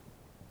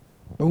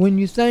 But when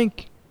you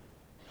think,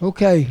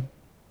 okay,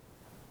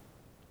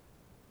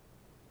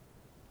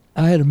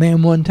 I had a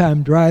man one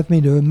time drive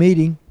me to a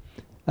meeting.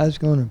 I was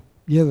going to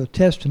give a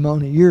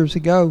testimony years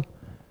ago.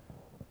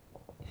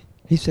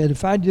 He said,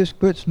 if I'd just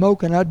quit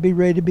smoking, I'd be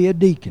ready to be a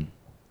deacon.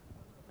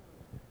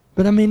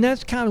 But I mean,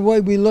 that's kind of the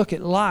way we look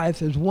at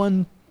life, as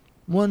one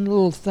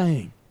little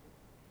thing.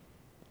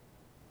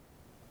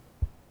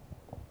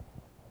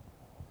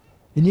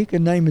 And you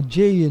can name a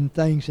jillion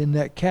things in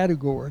that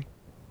category.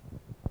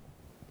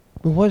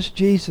 But what's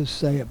Jesus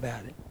say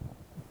about it?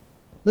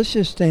 Let's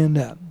just stand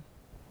up.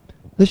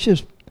 Let's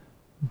just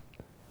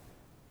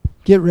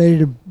get ready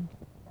to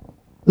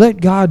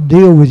let God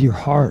deal with your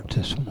heart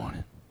this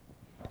morning.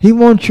 He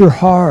wants your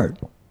heart.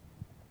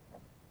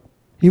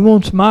 He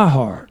wants my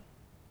heart.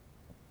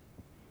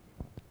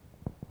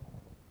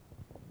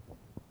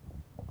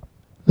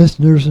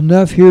 Listen, there's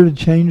enough here to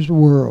change the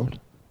world.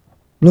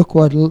 Look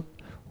what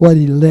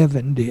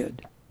 11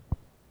 did.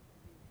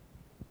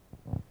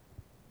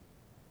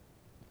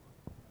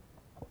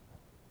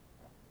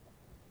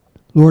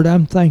 Lord,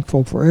 I'm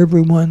thankful for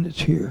everyone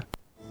that's here.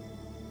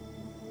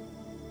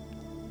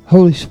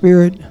 Holy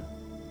Spirit,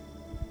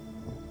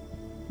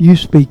 you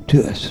speak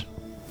to us.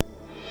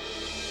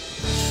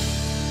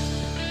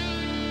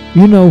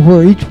 You know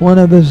where each one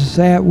of us is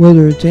at,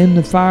 whether it's in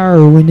the fire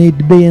or we need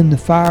to be in the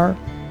fire,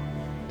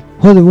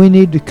 whether we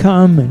need to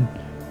come and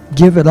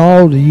give it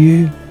all to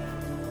you,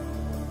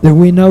 that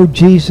we know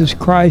Jesus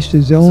Christ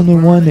is the only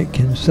one that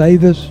can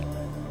save us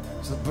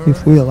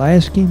if we'll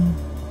ask Him.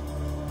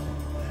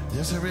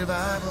 There's a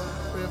revival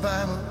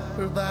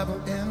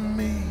in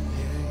me.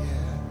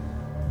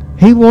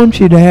 He wants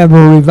you to have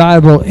a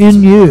revival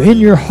in you, in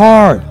your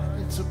heart.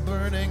 It's a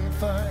burning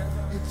fire.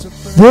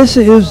 This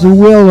is the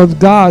will of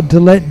God, to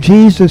let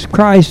Jesus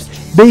Christ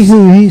be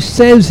who He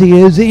says He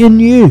is in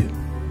you,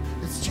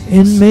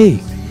 in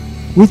me.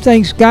 We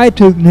think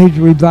Skytook needs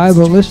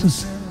revival. Listen,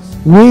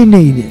 we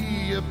need it.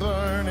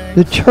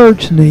 The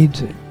church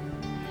needs it.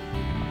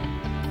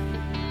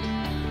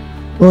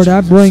 Lord,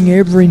 I bring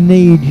every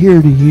need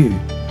here to you.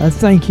 I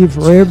thank you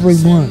for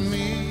everyone.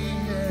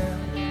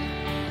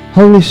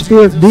 Holy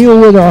Spirit,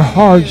 deal with our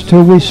hearts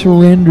till we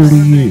surrender to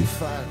you.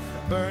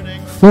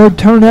 Lord,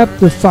 turn up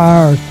the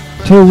fire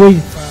till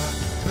we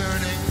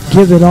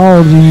give it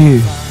all to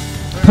you.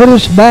 Put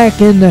us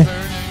back in the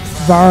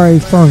fiery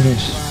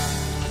furnace.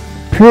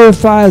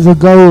 Purify the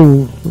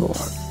gold, Lord.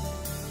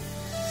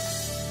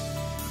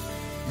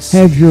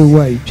 Have your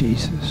way,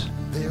 Jesus.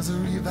 There's a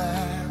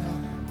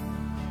revival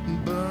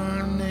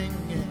burning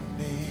in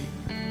me.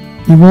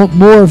 You want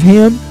more of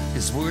Him?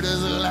 His word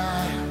is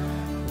alive,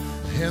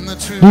 and the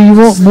truth Do you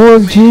want is more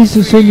of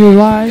Jesus in your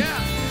life?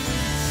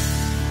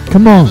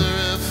 Come on.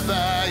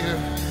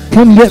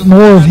 Come get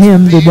more of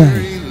Him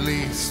today.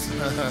 released. You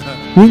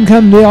can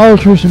come to the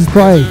altars and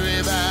pray.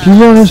 If you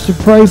want us to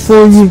pray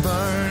for you,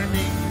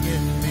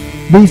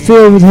 be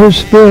filled with His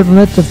Spirit and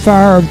let the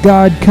fire of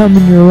God come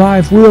in your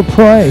life. We'll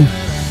pray.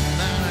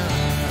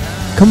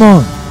 Come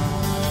on.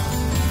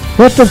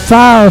 Let the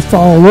fire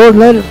fall. Lord,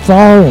 let it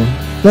fall.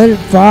 Let it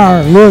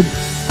fire. Lord,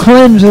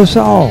 cleanse us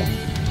all.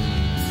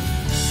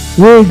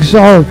 We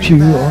exalt you,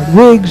 Lord.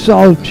 We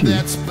exalt you.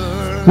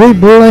 We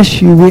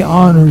bless you. We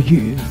honor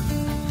you.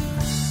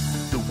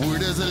 The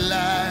word is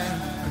alive,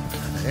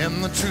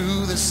 and the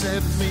truth has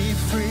set me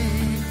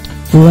free.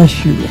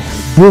 Bless you, Lord.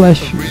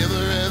 Bless you.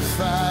 River of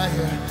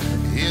fire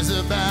is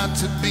about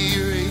to be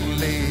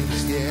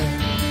released, yeah.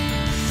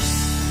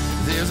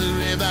 There's a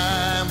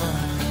revival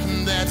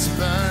that's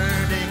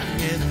burning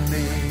in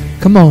me.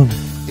 Come on.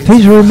 If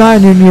He's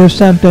reminding you of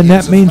something,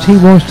 that means He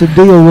wants to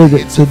deal with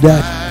it today.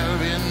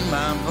 Fire in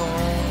my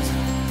bones.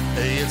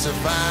 It's a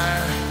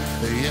fire.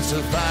 It's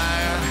a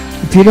fire.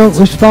 If you don't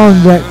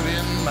respond to that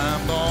In my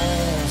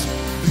bones.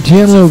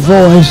 gentle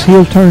voice,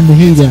 He'll turn the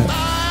heat up.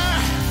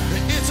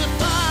 It's a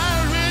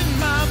fire in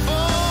my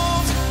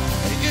bones.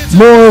 It's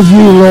More of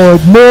you,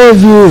 Lord. More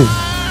of you.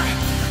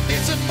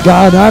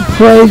 God, I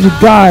praise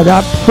God.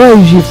 I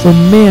praise you for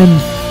men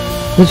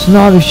that's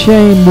not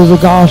ashamed of the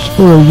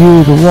gospel of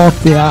you to walk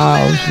the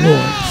aisles,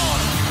 Lord.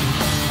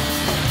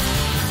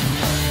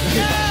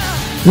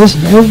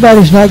 Listen,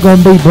 everybody's not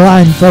going to be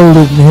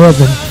blindfolded in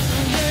heaven.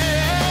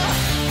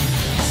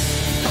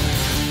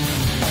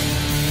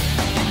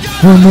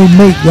 When we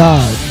meet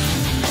God,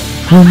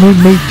 when we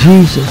meet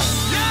Jesus,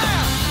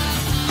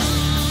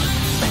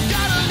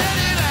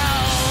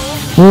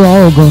 we're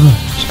all going to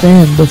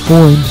stand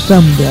before Him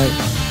someday.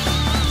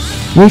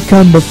 We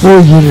come before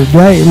you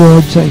today,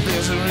 Lord, say,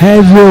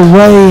 have your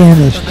way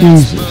in us,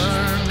 Jesus.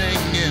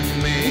 burning in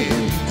me.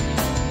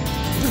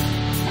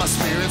 My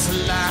spirit's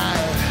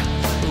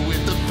alive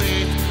with the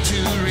faith to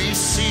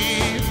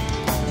receive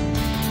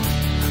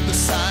the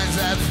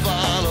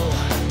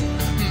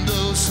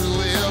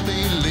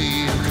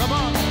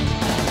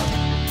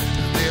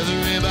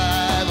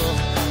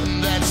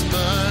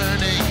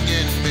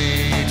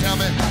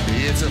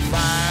It's a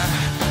fire.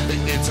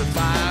 It's a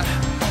fire.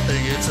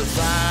 It's a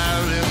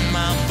fire in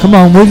my bones. Come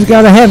on, we've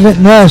got to have it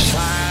in us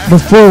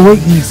before we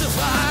can. It's a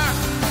fire.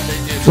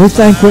 It's We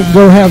think we can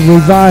go have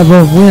revival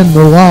and win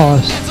the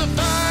lost. a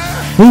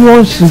fire. He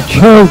wants the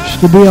church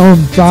to be on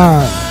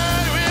fire.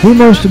 He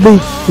wants the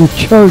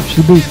church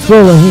to be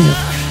full of Him.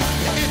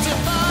 It's a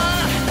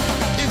fire.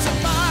 It's a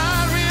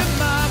fire in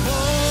my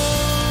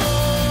bones.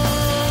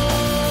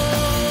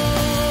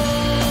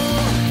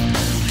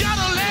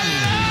 Gotta let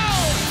it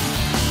out.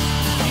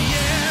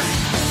 Yeah.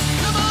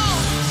 Come on.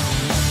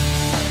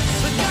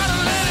 We gotta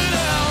let it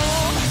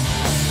out.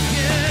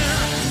 Yeah.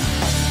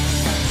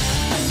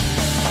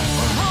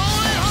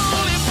 Holy,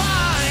 holy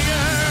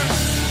fire.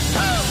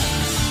 Oh.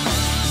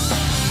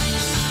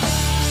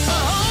 A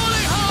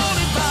holy,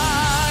 holy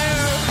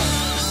fire.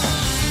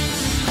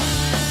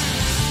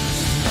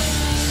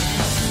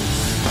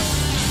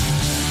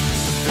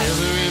 There's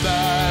a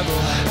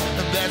revival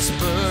that's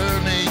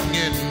burning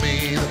in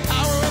me. The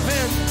power of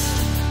Him,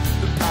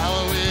 the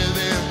power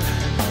within,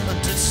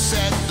 to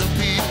set the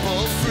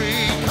people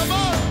free. Come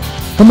on,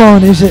 Come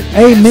on, is it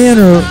amen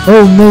or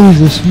oh me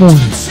this morning?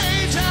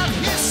 change our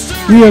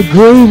history. You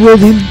agree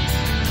with Him?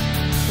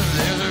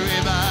 There's a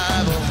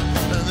revival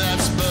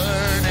that's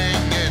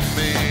burning in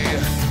me.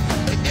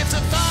 It's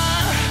a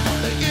fire.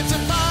 It's a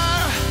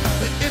fire.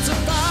 It's a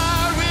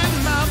fire in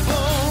my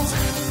bones.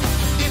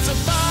 It's a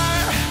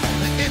fire.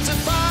 It's a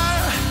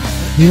fire.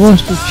 He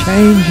wants to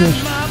change us,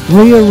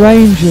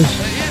 rearrange us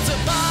It's a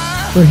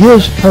fire. for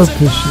His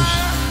purposes.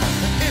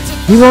 It's a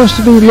He wants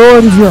to be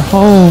Lord of your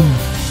home.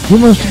 He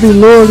wants to be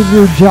Lord of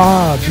your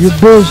job, your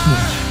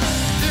business.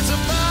 It's a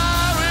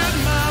fire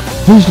in my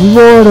bones. He's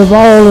Lord of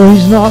all, or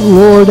He's not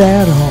Lord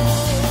at all.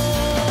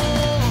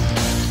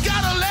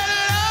 Gotta let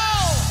it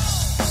out.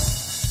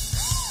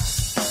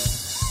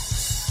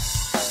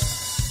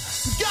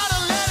 Gotta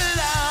let it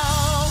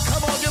out.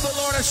 Come on, give the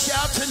Lord a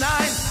shout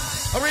tonight.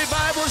 A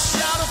revival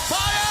shout of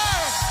fire.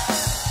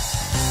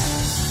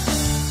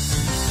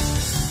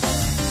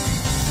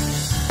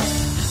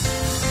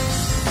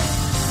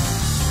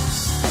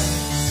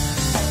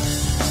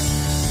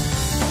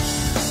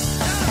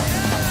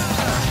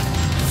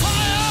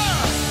 Fire.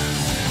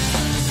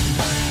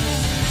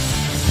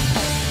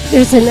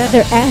 There's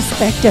another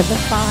aspect of the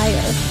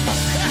fire.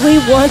 We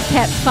want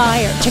that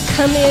fire to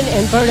come in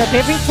and burn up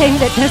everything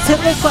that doesn't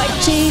look like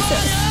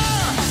Jesus.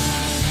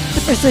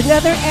 But there's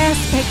another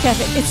aspect of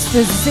it. It's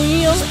the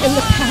zeal and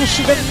the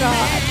passion of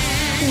God.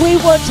 We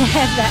want to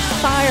have that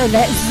fire,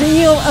 that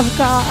zeal of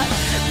God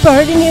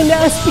burning in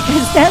us,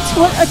 because that's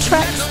what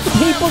attracts the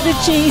people to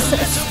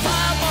Jesus.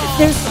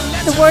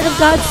 The Word of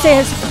God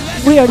says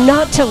we are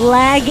not to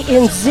lag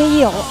in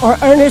zeal or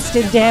earnest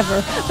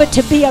endeavor, but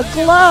to be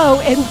aglow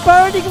and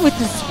burning with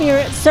the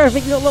Spirit,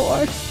 serving the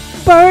Lord.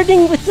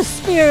 Burning with the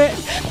Spirit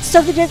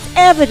so that it's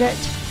evident.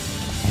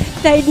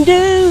 They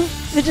knew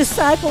the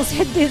disciples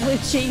had been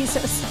with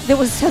Jesus. There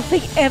was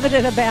something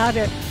evident about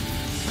it.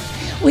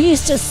 We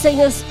used to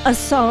sing a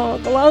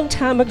song a long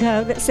time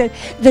ago that said,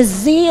 "The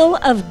zeal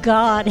of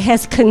God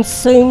has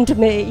consumed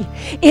me.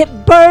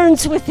 It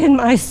burns within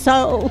my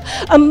soul.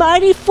 A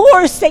mighty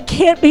force that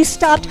can't be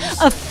stopped.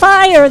 A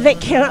fire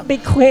that cannot be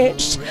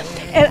quenched."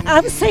 And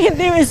I'm saying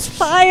there is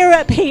fire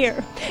up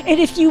here. And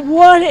if you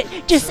want it,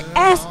 just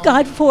ask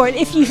God for it.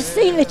 If you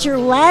see that you're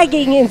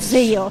lagging in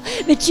zeal,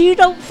 that you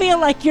don't feel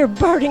like you're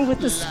burning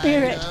with the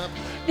Spirit,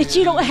 that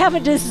you don't have a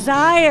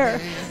desire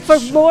for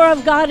more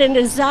of God and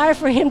a desire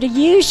for Him to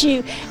use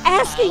you,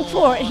 asking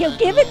for it. He'll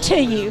give it to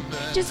you.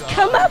 Just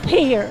come up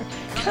here.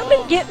 Come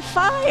and get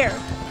fire.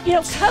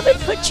 Come and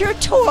put your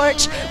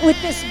torch with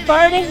this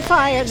burning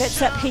fire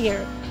that's up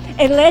here,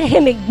 and let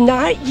Him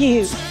ignite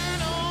you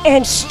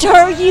and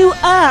stir you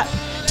up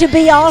to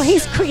be all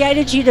He's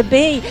created you to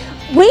be.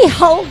 We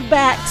hold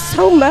back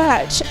so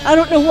much. I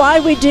don't know why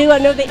we do. I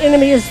know the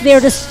enemy is there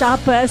to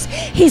stop us.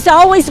 He's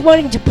always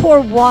wanting to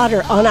pour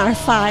water on our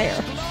fire.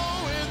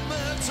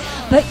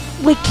 But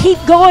we keep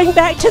going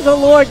back to the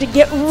Lord to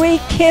get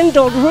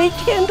rekindled.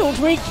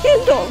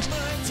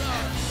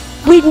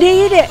 We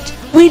need it.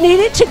 We need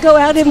it to go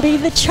out and be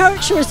the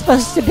church we're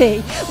supposed to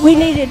be. We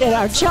need it in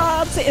our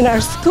jobs, in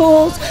our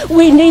schools.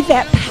 We need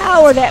that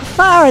power, that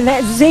fire,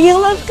 that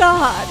zeal of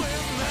God.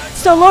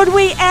 So, Lord,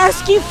 we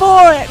ask you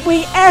for it.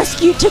 We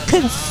ask you to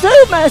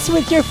consume us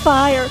with your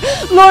fire.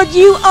 Lord,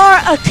 you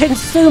are a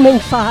consuming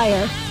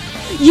fire.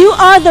 You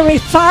are the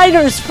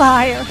refiner's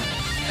fire.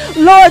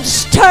 Lord,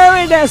 stir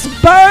in us,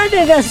 burn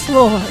in us,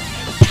 Lord.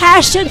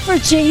 Passion for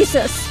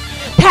Jesus,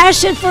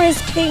 passion for His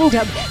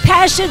kingdom,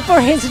 passion for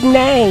His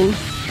name.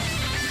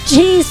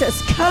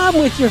 Jesus, come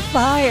with your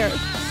fire.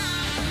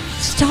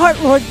 Start,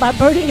 Lord, by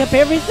burning up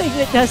everything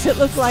that doesn't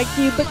look like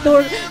you. But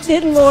Lord,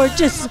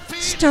 just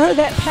stir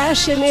that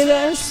passion in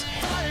us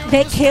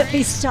that can't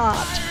be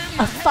stopped.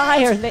 A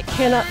fire that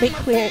cannot be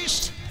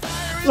quenched.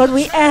 Lord,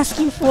 we ask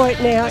you for it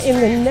now in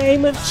the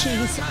name of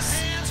Jesus.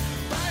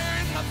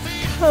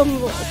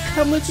 Come, Lord,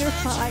 come with your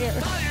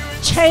fire.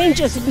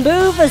 Change us,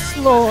 move us,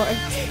 Lord.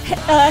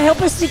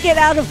 Help us to get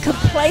out of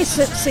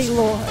complacency,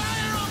 Lord.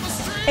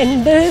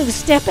 And move,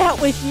 step out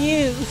with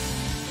you.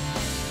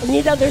 And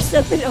you know, there's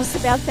something else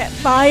about that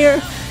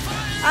fire.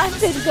 I've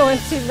been going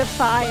through the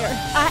fire.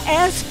 I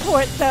asked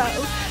for it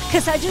though,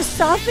 because I just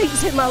saw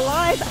things in my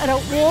life I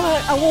don't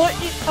want. I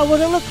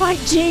want to look like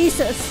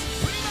Jesus.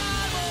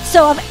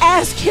 So I've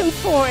asked him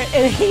for it,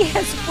 and he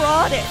has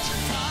brought it.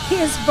 He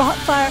has brought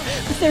fire,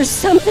 but there's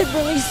something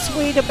really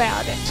sweet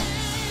about it.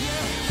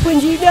 When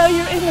you know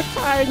you're in the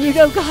fire and you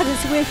know God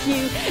is with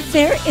you,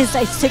 there is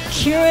a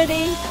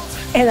security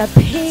and a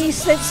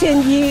peace that's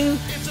in you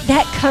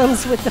that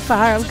comes with the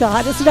fire of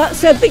God. It's not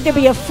something to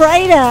be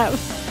afraid of.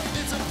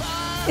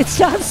 It's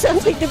not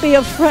something to be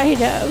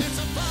afraid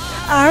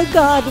of. Our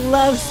God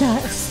loves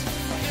us,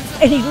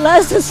 and he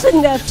loves us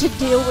enough to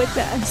deal with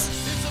us.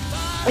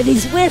 And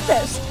he's with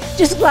us,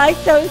 just like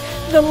the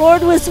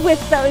Lord was with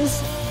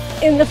those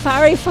in the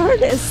fiery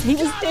furnace. He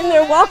was in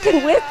there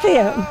walking with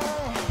them.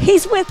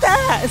 He's with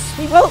us.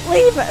 He won't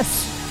leave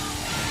us.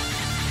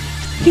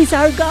 He's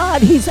our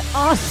God. He's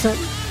awesome.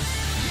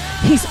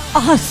 He's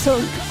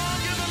awesome.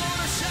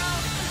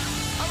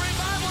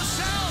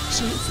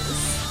 Jesus.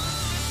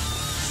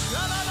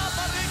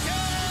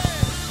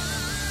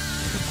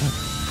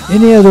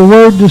 Any other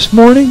word this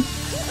morning?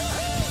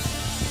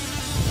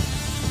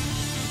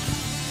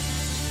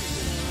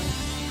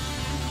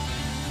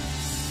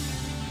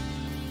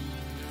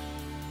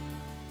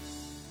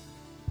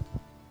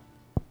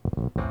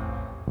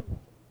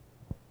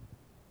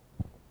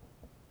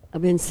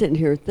 I've been sitting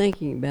here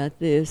thinking about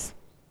this.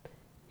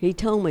 He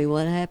told me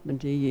what happened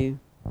to you.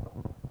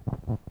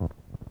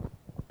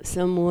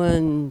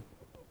 Someone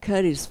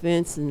cut his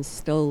fence and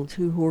stole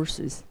 2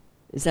 horses.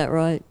 Is that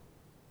right?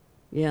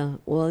 Yeah.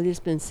 Well, I've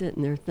just been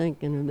sitting there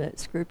thinking of that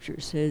scripture.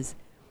 It says,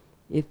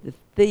 if the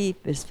thief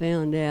is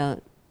found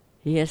out,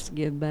 he has to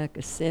give back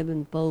a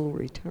 7-fold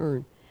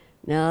return.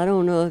 Now, I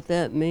don't know if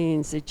that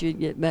means that you'd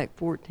get back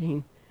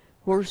 14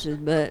 horses,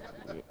 but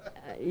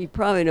you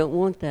probably don't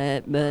want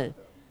that,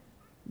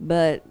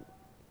 but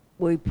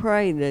we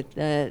pray that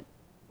that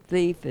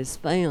thief is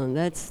found.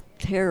 That's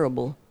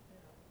terrible.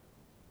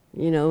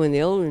 You know, in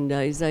the olden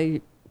days,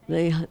 they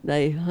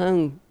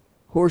hung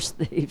horse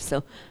thieves,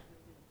 so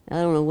I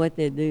don't know what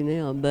they do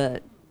now,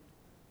 but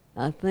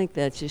I think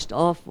that's just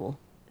awful,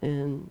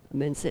 and I've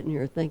been sitting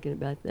here thinking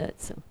about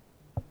that, so.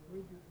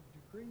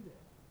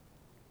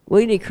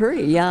 We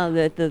decree, yeah,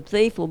 that the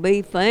thief will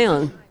be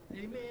found.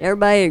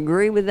 Everybody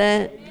agree with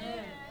that?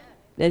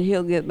 That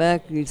he'll get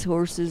back his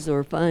horses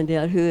or find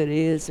out who it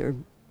is or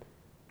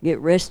get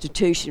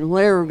restitution,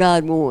 whatever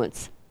God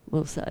wants,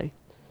 we'll say.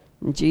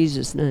 In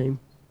Jesus' name.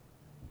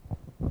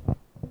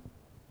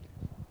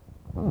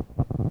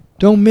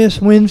 Don't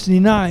miss Wednesday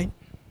night.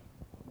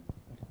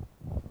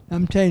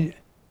 I'm telling you,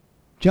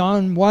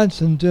 John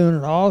Watson's doing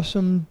an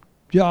awesome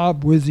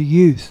job with the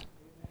youth.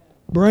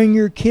 Bring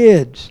your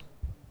kids.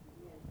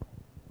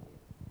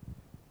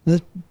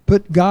 Let's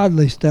put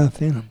godly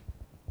stuff in them.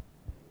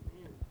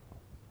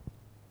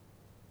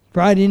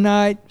 Friday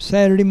night,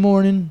 Saturday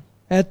morning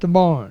at the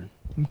barn.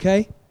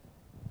 Okay?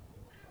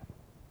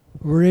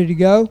 We're ready to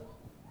go?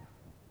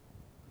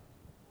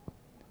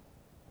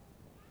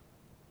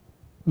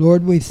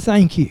 Lord, we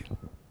thank you.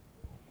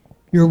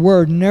 Your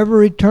word never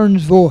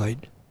returns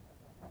void.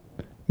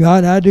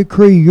 God, I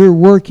decree you're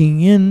working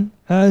in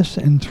us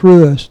and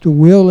through us to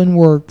will and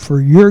work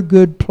for your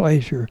good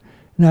pleasure.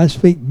 And I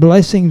speak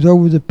blessings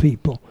over the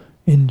people.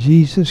 In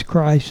Jesus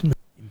Christ's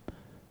name,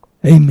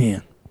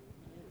 amen.